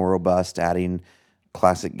a little more robust, adding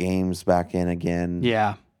classic games back in again.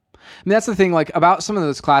 Yeah. I mean, that's the thing, like, about some of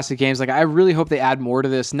those classic games. Like, I really hope they add more to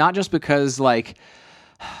this, not just because I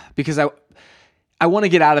want to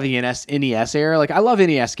get out of the NES era. Like, I love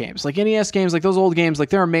NES games. Like, NES games, like, those old games, like,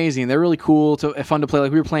 they're amazing. They're really cool, fun to play.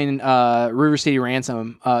 Like, we were playing River City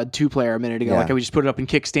Ransom 2-player a minute ago. Yeah. Like, we just put it up in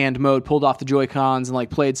kickstand mode, pulled off the Joy-Cons, and,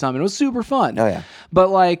 like, played some. And it was super fun. Oh, yeah.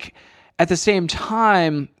 But, like, at the same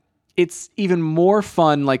time, it's even more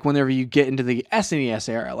fun, like, whenever you get into the SNES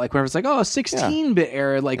era. Like, whenever it's like, 16-bit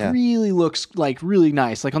era, like, really looks, like, really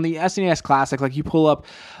nice. Like, on the SNES Classic, like, you pull up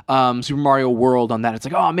Super Mario World on that. It's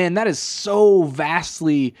like, oh, man, that is so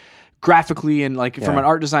vastly graphically and, like, from an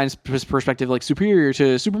art design perspective, like, superior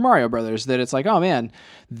to Super Mario Brothers, that it's like, oh, man,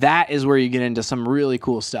 that is where you get into some really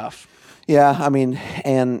cool stuff. Yeah, I mean,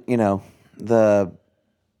 and,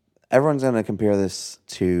 everyone's going to compare this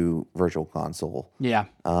to Virtual Console. Yeah.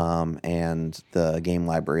 And the game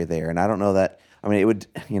library there. And I don't know that, I mean, it would,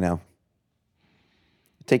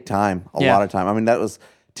 take time, a lot of time. I mean, that was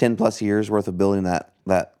 10 plus years worth of building that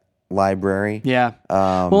library. Yeah.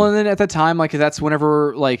 Well, and then at the time, like, that's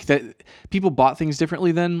whenever, like, that people bought things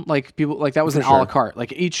differently then. Like, people, like, that was an a la carte.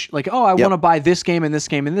 Like, each, like, I want to buy this game and this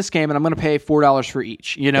game and this game, and I'm going to pay $4 for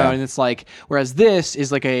each, and it's like, whereas this is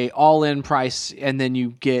like a all-in price, and then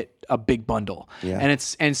you get a big bundle. Yeah.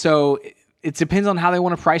 And so it depends on how they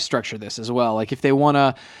want to price structure this as well. Like, if they want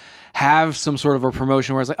to have some sort of a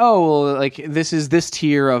promotion where it's like, like, this is this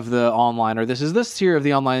tier of the online, or this is this tier of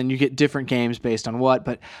the online, and you get different games based on what.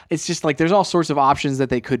 But it's just like, there's all sorts of options that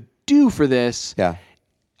they could do for this. Yeah.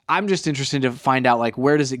 I'm just interested to find out, like,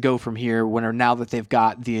 where does it go from here now that they've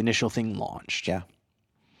got the initial thing launched. Yeah.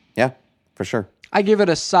 Yeah, for sure. I give it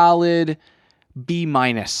a solid B-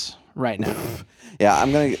 right now. Yeah,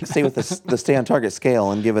 I'm going to stay with the stay on target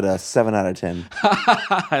scale and give it a 7 out of 10.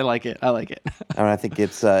 I like it. I mean, I think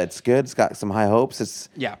it's good. It's got some high hopes. It's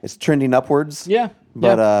trending upwards. Yeah.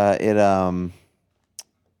 But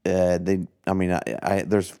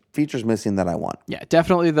there's features missing that I want. Yeah,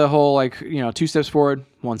 definitely the whole, like, 2 steps forward,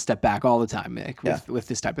 1 step back all the time, like, with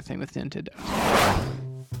this type of thing with Nintendo.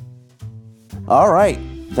 All right.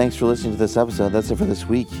 Thanks for listening to this episode. That's it for this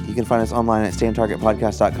week. You can find us online at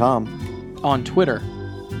stayontargetpodcast.com. On Twitter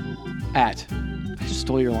I just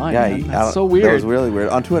stole your line. Yeah, that's so weird. That was really weird.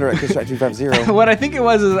 On Twitter at KissTrack250. What I think it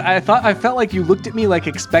was is I felt like you looked at me like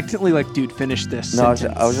expectantly, like, dude, finish this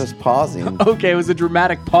sentence. I was just pausing. Okay, it was a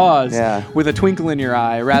dramatic pause Yeah. with a twinkle in your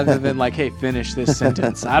eye rather than like, hey, finish this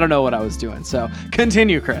sentence. I don't know what I was doing. So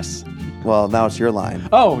continue, Chris. Well, now it's your line.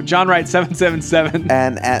 Oh, John Wright 777.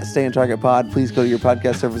 And at Stay on Target Pod, please go to your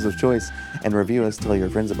podcast service of choice and review us. Tell your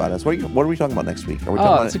friends about us. What are we talking about next week? Are we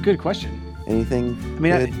talking That's a good question. anything? I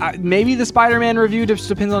mean, maybe the Spider-Man review just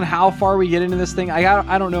depends on how far we get into this thing.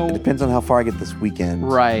 I don't know. It depends on how far I get this weekend.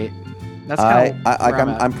 Right. That's kind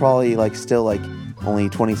of I'm probably like still like only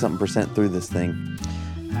 20-something% through this thing.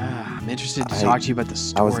 I'm interested to talk to you about the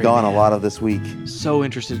story. I was gone man. a lot of this week. So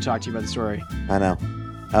interested to talk to you about the story. I know.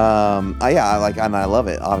 I love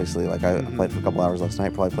it. Obviously, like I played for a couple hours last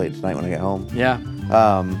night. Probably play it tonight when I get home. Yeah.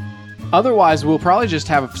 Otherwise, we'll probably just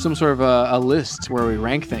have some sort of a list where we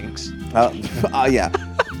rank things. Yeah.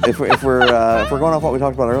 if we're going off what we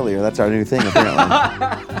talked about earlier, that's our new thing apparently.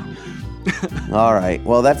 All right.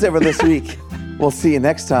 Well, that's it for this week. We'll see you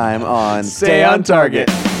next time on Stay on Target.